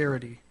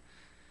prosperity,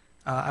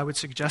 I would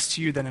suggest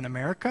to you that in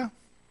America,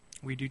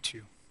 we do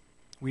too.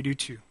 We do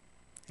too.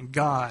 And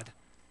God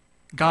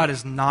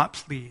is not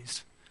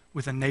pleased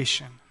with a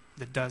nation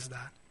that does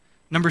that.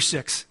 Number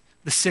 6,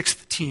 the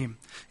 6th team,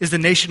 is the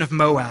nation of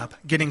Moab,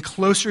 getting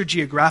closer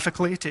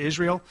geographically to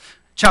Israel.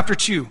 Chapter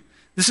 2,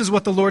 this is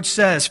what the Lord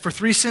says: for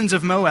 3 sins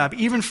of Moab,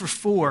 even for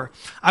 4,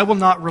 I will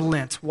not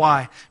relent.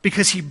 Why?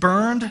 Because he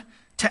burned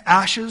to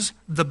ashes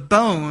the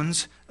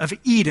bones of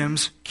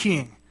Edom's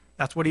king.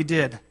 That's what he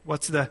did.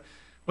 What's going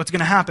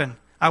to happen?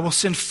 I will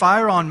send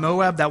fire on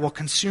Moab that will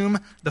consume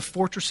the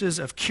fortresses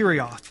of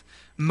Kirioth.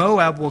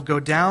 Moab will go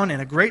down in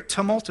a great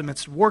tumult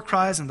amidst war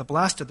cries and the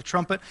blast of the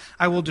trumpet.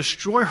 I will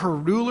destroy her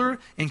ruler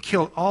and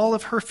kill all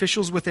of her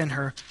officials within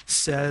her,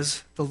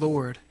 says the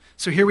Lord.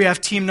 So here we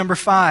have team number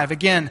 5.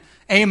 Again,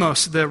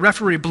 Amos, the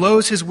referee,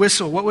 blows his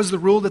whistle. What was the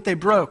rule that they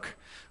broke?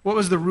 What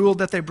was the rule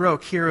that they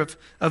broke here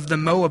of the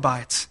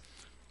Moabites?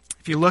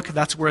 If you look,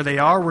 that's where they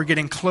are. We're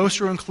getting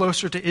closer and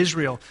closer to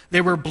Israel.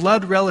 They were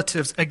blood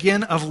relatives,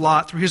 again, of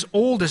Lot through his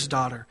oldest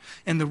daughter.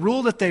 And the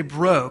rule that they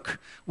broke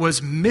was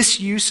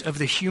misuse of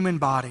the human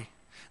body.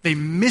 They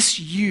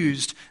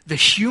misused the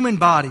human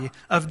body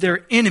of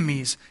their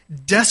enemies,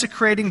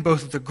 desecrating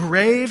both the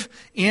grave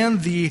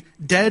and the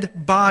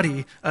dead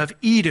body of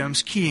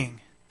Edom's king.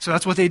 So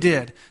that's what they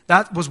did.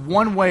 That was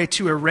one way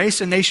to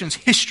erase a nation's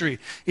history,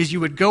 is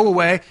you would go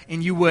away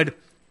and you would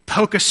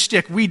poke a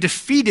stick. We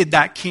defeated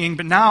that king,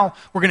 but now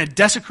we're going to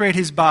desecrate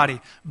his body,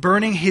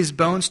 burning his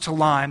bones to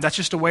lime. That's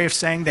just a way of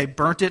saying they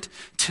burnt it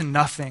to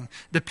nothing.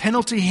 The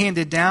penalty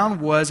handed down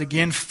was,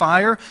 again,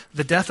 fire,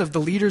 the death of the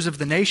leaders of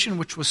the nation,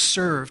 which was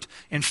served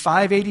in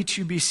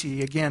 582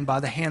 BC, again, by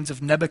the hands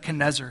of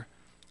Nebuchadnezzar.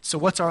 So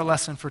what's our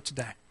lesson for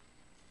today?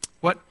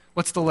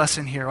 What's the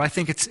lesson here? Well, I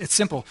think it's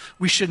simple.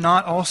 We should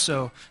not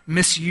also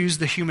misuse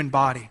the human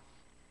body.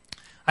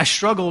 I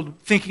struggled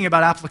thinking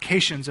about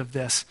applications of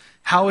this.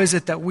 How is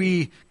it that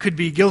we could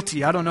be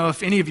guilty? I don't know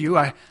if any of you,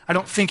 I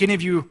don't think any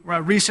of you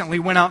recently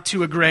went out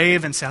to a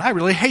grave and said, I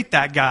really hate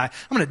that guy.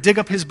 I'm going to dig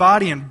up his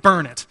body and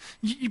burn it.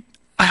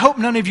 I hope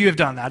none of you have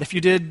done that. If you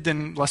did,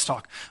 then let's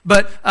talk.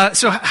 But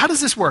so how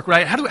does this work,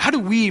 right? How do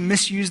we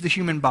misuse the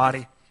human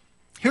body?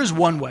 Here's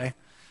one way,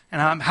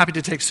 and I'm happy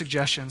to take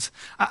suggestions.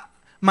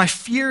 My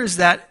fear is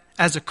that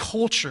as a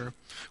culture,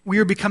 we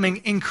are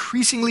becoming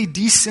increasingly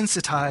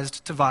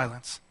desensitized to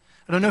violence.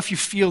 I don't know if you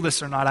feel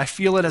this or not. I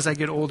feel it as I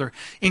get older.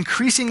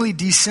 Increasingly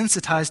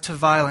desensitized to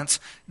violence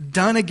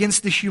done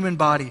against the human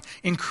body.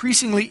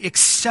 Increasingly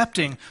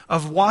accepting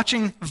of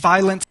watching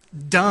violence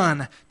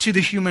done to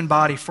the human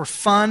body for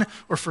fun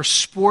or for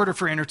sport or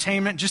for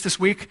entertainment. Just this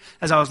week,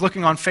 as I was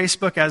looking on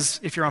Facebook, as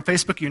if you're on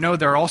Facebook, you know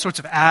there are all sorts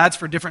of ads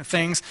for different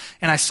things.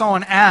 And I saw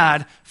an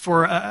ad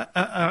for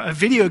a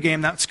video game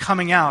that's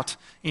coming out.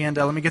 And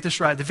let me get this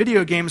right. The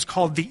video game is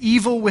called The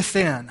Evil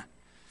Within.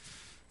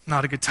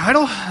 Not a good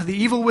title, The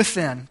Evil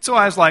Within. So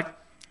I was like,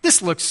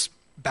 this looks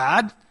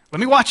bad.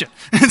 Let me watch it.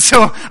 And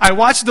so I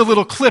watched the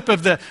little clip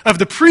of the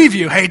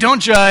preview. Hey,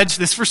 don't judge.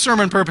 This is for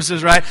sermon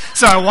purposes, right?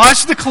 So I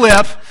watched the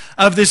clip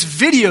of this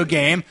video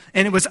game,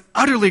 and it was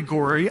utterly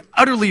gory,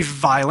 utterly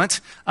violent.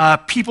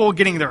 People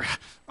getting their...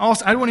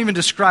 Also, I won't even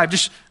describe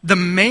just the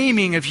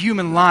maiming of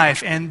human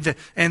life and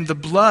the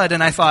blood.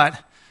 And I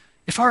thought,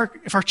 if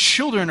our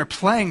children are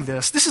playing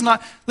this is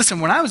not...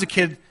 Listen, when I was a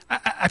kid,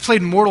 I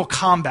played Mortal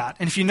Kombat.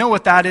 And if you know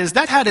what that is,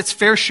 that had its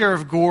fair share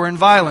of gore and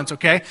violence,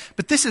 okay?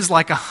 But this is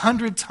like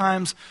 100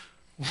 times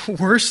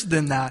worse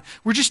than that.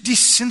 We're just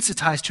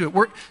desensitized to it.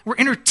 We're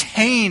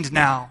entertained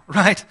now,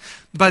 right,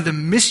 by the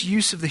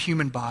misuse of the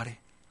human body.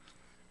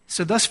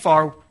 So thus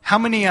far, how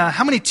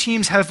many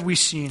teams have we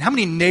seen? How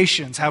many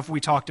nations have we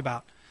talked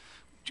about?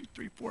 2,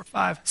 3, 4,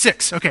 5,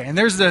 6. Okay, and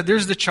there's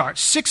the chart.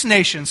 6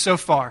 nations so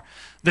far.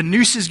 The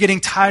noose is getting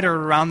tighter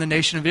around the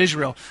nation of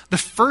Israel. The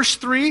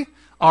first 3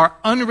 are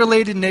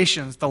unrelated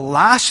nations. The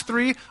last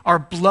 3 are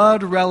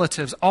blood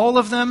relatives. All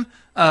of them,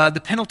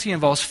 the penalty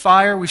involves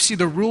fire. We see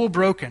the rule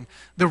broken.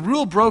 The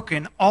rule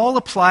broken all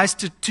applies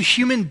to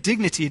human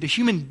dignity, to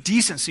human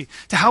decency,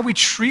 to how we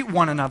treat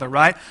one another,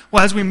 right?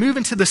 Well, as we move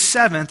into the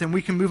 7th, and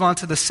we can move on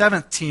to the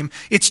 7th team,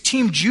 it's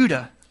Team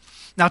Judah.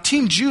 Now,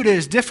 Team Judah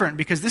is different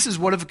because this is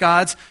one of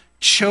God's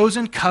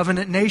chosen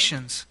covenant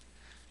nations.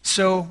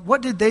 So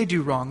what did they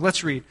do wrong?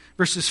 Let's read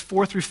verses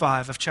 4 through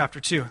 5 of chapter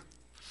 2.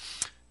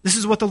 This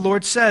is what the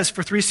Lord says,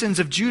 for 3 sins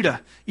of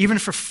Judah, even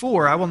for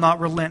 4 I will not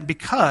relent,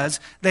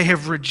 because they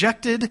have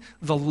rejected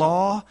the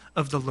law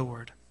of the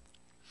Lord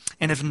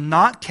and have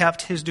not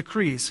kept his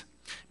decrees,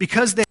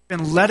 because they have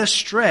been led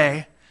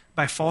astray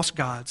by false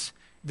gods,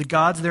 the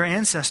gods their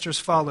ancestors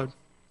followed.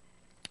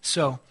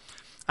 So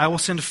I will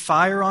send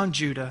fire on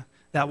Judah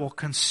that will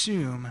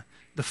consume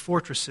the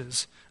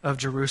fortresses of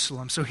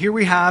Jerusalem. So here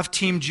we have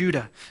Team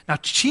Judah. Now,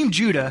 Team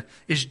Judah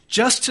is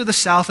just to the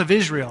south of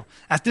Israel.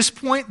 At this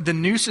point, the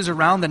noose is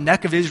around the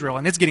neck of Israel,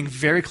 and it's getting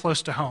very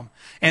close to home.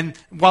 And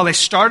while they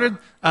started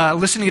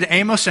listening to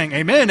Amos saying,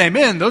 amen,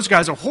 amen, those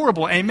guys are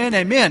horrible, amen,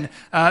 amen,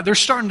 they're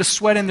starting to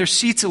sweat in their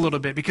seats a little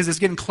bit because it's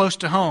getting close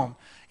to home.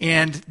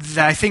 And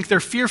I think they're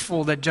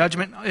fearful that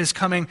judgment is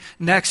coming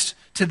next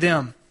to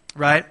them,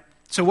 right?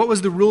 So what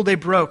was the rule they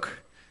broke?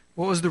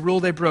 What was the rule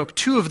they broke?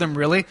 2 of them,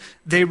 really.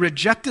 They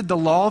rejected the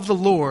law of the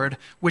Lord,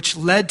 which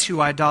led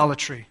to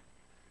idolatry.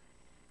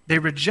 They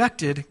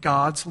rejected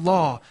God's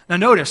law. Now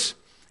notice,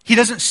 he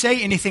doesn't say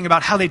anything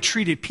about how they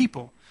treated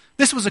people.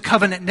 This was a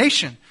covenant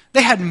nation.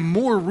 They had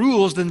more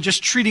rules than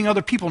just treating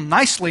other people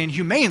nicely and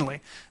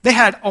humanely. They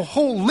had a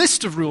whole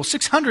list of rules,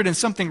 600 and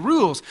something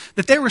rules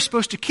that they were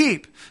supposed to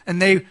keep. And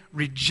they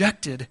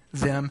rejected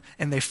them,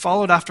 and they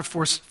followed after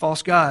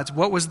false gods.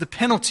 What was the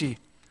penalty?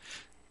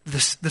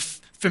 The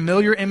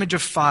familiar image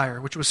of fire,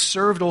 which was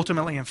served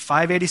ultimately in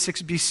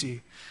 586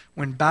 BC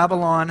when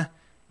Babylon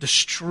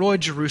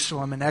destroyed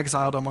Jerusalem and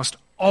exiled almost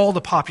all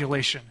the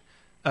population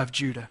of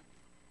Judah.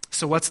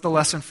 So what's the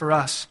lesson for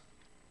us?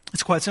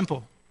 It's quite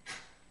simple.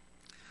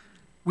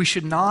 We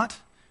should not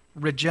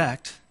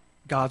reject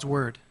God's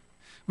word.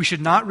 We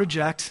should not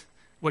reject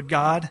what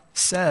God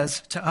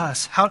says to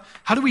us. How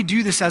do we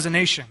do this as a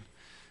nation?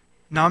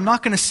 Now, I'm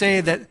not going to say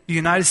that the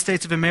United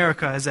States of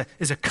America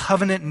is a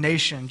covenant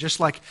nation, just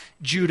like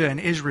Judah and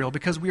Israel,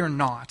 because we are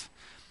not.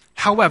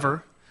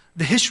 However,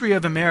 the history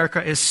of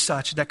America is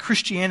such that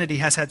Christianity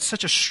has had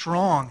such a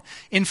strong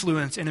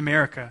influence in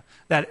America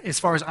that, as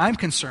far as I'm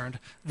concerned,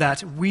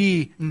 that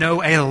we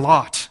know a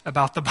lot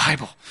about the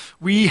Bible.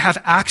 We have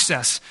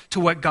access to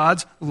what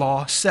God's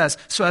law says.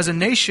 So as a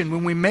nation,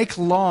 when we make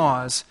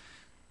laws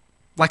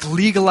like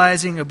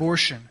legalizing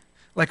abortion,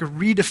 like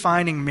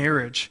redefining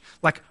marriage,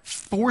 like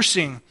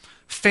forcing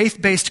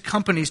faith-based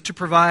companies to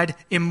provide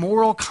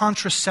immoral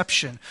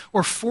contraception,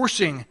 or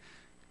forcing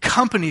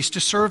companies to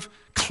serve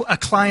a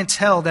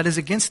clientele that is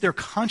against their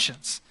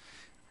conscience.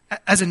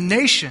 As a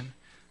nation,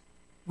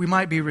 we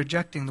might be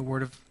rejecting the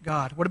Word of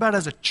God. What about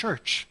as a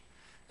church?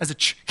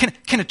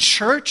 Can a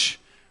church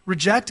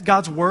reject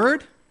God's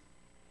Word?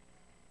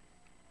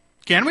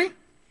 Can we?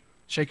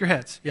 Shake your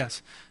heads.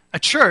 Yes. A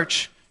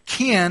church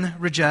can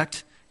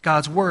reject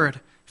God's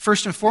Word.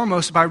 First and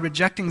foremost, by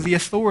rejecting the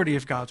authority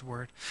of God's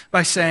Word.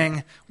 By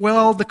saying,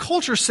 well, the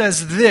culture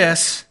says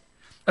this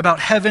about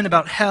heaven,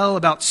 about hell,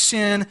 about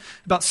sin,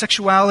 about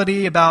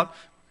sexuality, about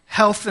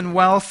health and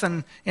wealth,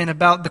 and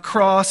about the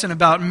cross, and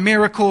about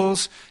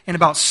miracles, and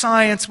about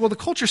science. Well, the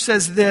culture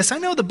says this. I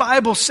know the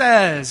Bible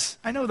says,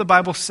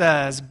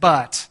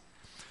 but.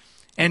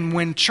 And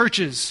when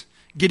churches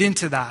get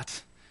into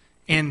that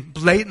and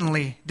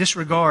blatantly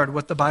disregard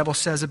what the Bible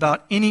says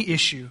about any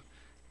issue,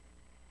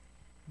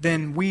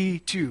 then we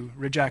too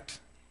reject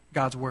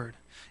God's Word.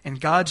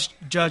 And God's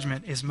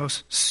judgment is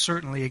most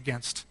certainly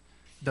against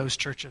those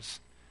churches.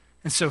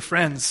 And so,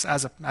 friends,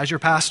 as your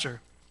pastor,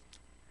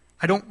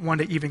 I don't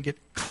want to even get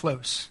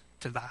close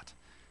to that.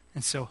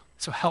 And so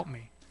help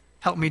me.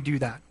 Help me do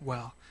that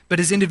well. But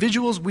as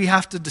individuals, we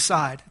have to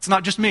decide. It's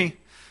not just me.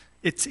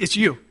 It's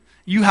you.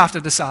 You have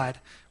to decide.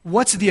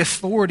 What's the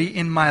authority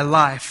in my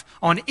life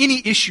on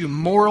any issue,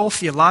 moral,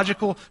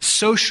 theological,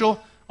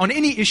 social, on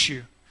any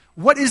issue?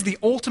 What is the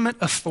ultimate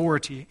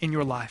authority in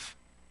your life?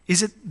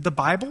 Is it the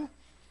Bible?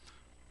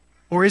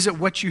 Or is it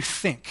what you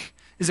think?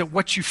 Is it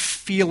what you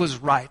feel is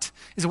right?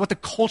 Is it what the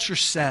culture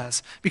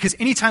says? Because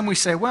anytime we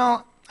say,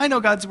 well, I know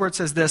God's Word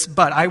says this,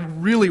 but I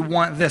really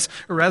want this,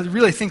 or I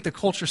really think the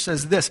culture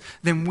says this,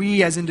 then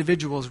we as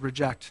individuals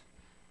reject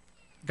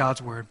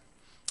God's Word.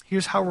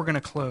 Here's how we're going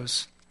to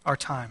close our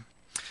time.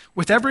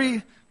 With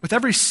every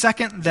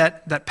second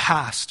that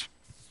passed,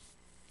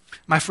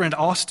 my friend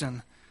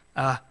Austin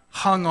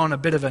hung on a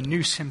bit of a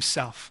noose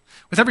himself.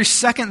 With every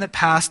second that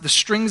passed, the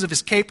strings of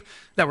his cape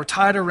that were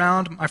tied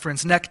around my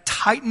friend's neck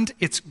tightened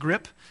its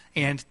grip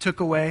and took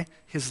away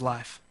his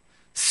life.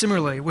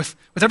 Similarly, with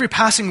every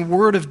passing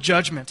word of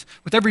judgment,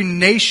 with every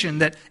nation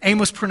that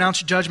Amos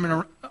pronounced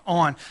judgment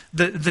on,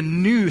 the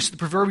noose, the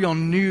proverbial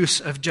noose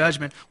of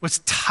judgment was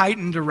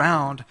tightened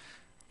around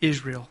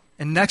Israel.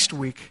 And next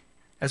week,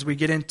 as we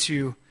get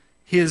into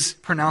his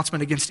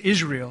pronouncement against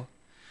Israel,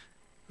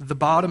 the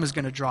bottom is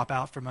going to drop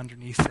out from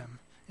underneath them,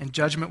 and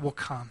judgment will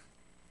come.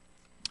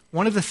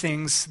 One of the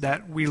things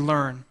that we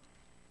learn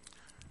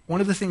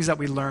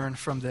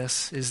from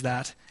this is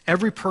that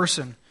every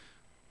person,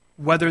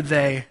 whether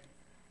they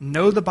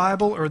know the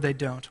Bible or they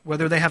don't,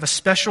 whether they have a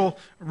special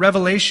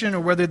revelation or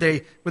whether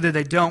they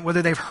don't,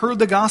 whether they've heard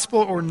the gospel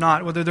or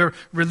not, whether they're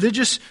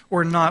religious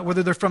or not,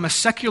 whether they're from a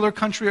secular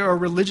country or a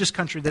religious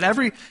country, that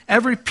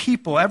every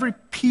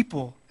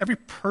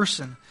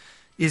person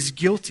is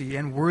guilty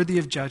and worthy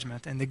of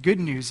judgment. And the good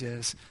news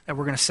is that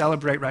we're going to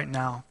celebrate right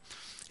now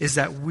is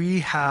that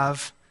we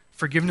have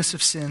forgiveness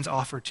of sins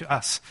offered to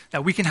us,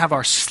 that we can have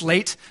our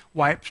slate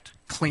wiped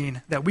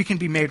clean, that we can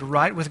be made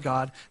right with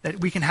God, that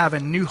we can have a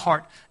new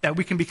heart, that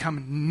we can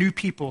become new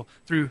people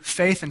through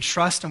faith and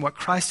trust in what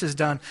Christ has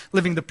done,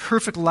 living the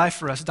perfect life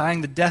for us,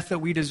 dying the death that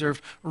we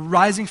deserve,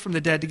 rising from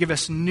the dead to give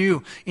us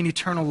new and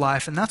eternal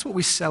life. And that's what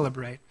we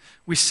celebrate.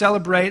 We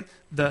celebrate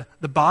the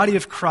body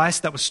of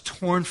Christ that was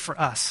torn for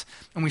us,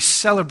 and we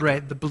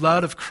celebrate the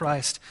blood of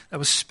Christ that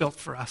was spilt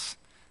for us.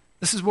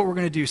 This is what we're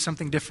going to do,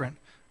 something different.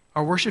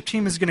 Our worship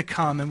team is going to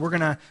come, and we're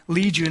going to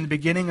lead you in the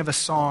beginning of a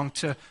song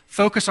to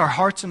focus our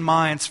hearts and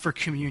minds for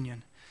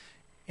communion.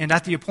 And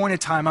at the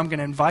appointed time, I'm going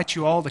to invite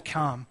you all to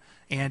come.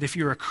 And if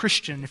you're a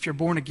Christian, if you're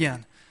born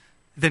again,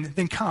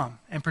 then come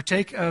and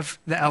partake of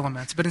the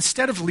elements. But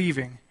instead of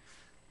leaving,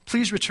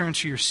 please return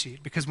to your seat,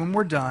 because when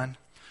we're done,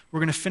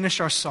 we're going to finish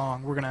our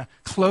song. We're going to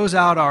close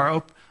out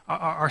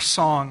our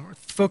song,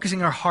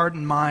 focusing our heart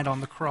and mind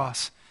on the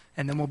cross,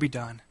 and then we'll be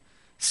done.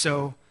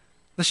 So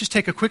let's just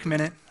take a quick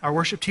minute. Our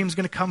worship team is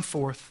going to come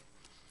forth,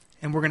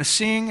 and we're going to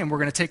sing, and we're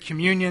going to take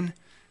communion,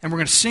 and we're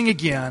going to sing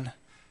again,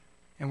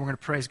 and we're going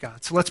to praise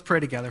God. So let's pray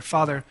together.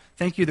 Father,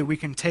 thank you that we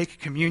can take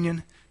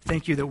communion.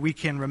 Thank you that we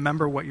can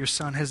remember what your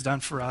Son has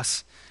done for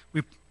us.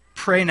 We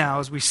pray now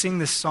as we sing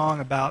this song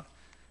about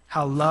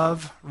how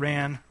love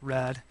ran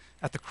red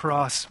at the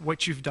cross,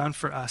 what you've done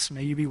for us.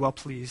 May you be well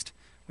pleased.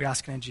 We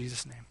ask it in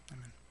Jesus' name.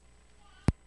 Amen.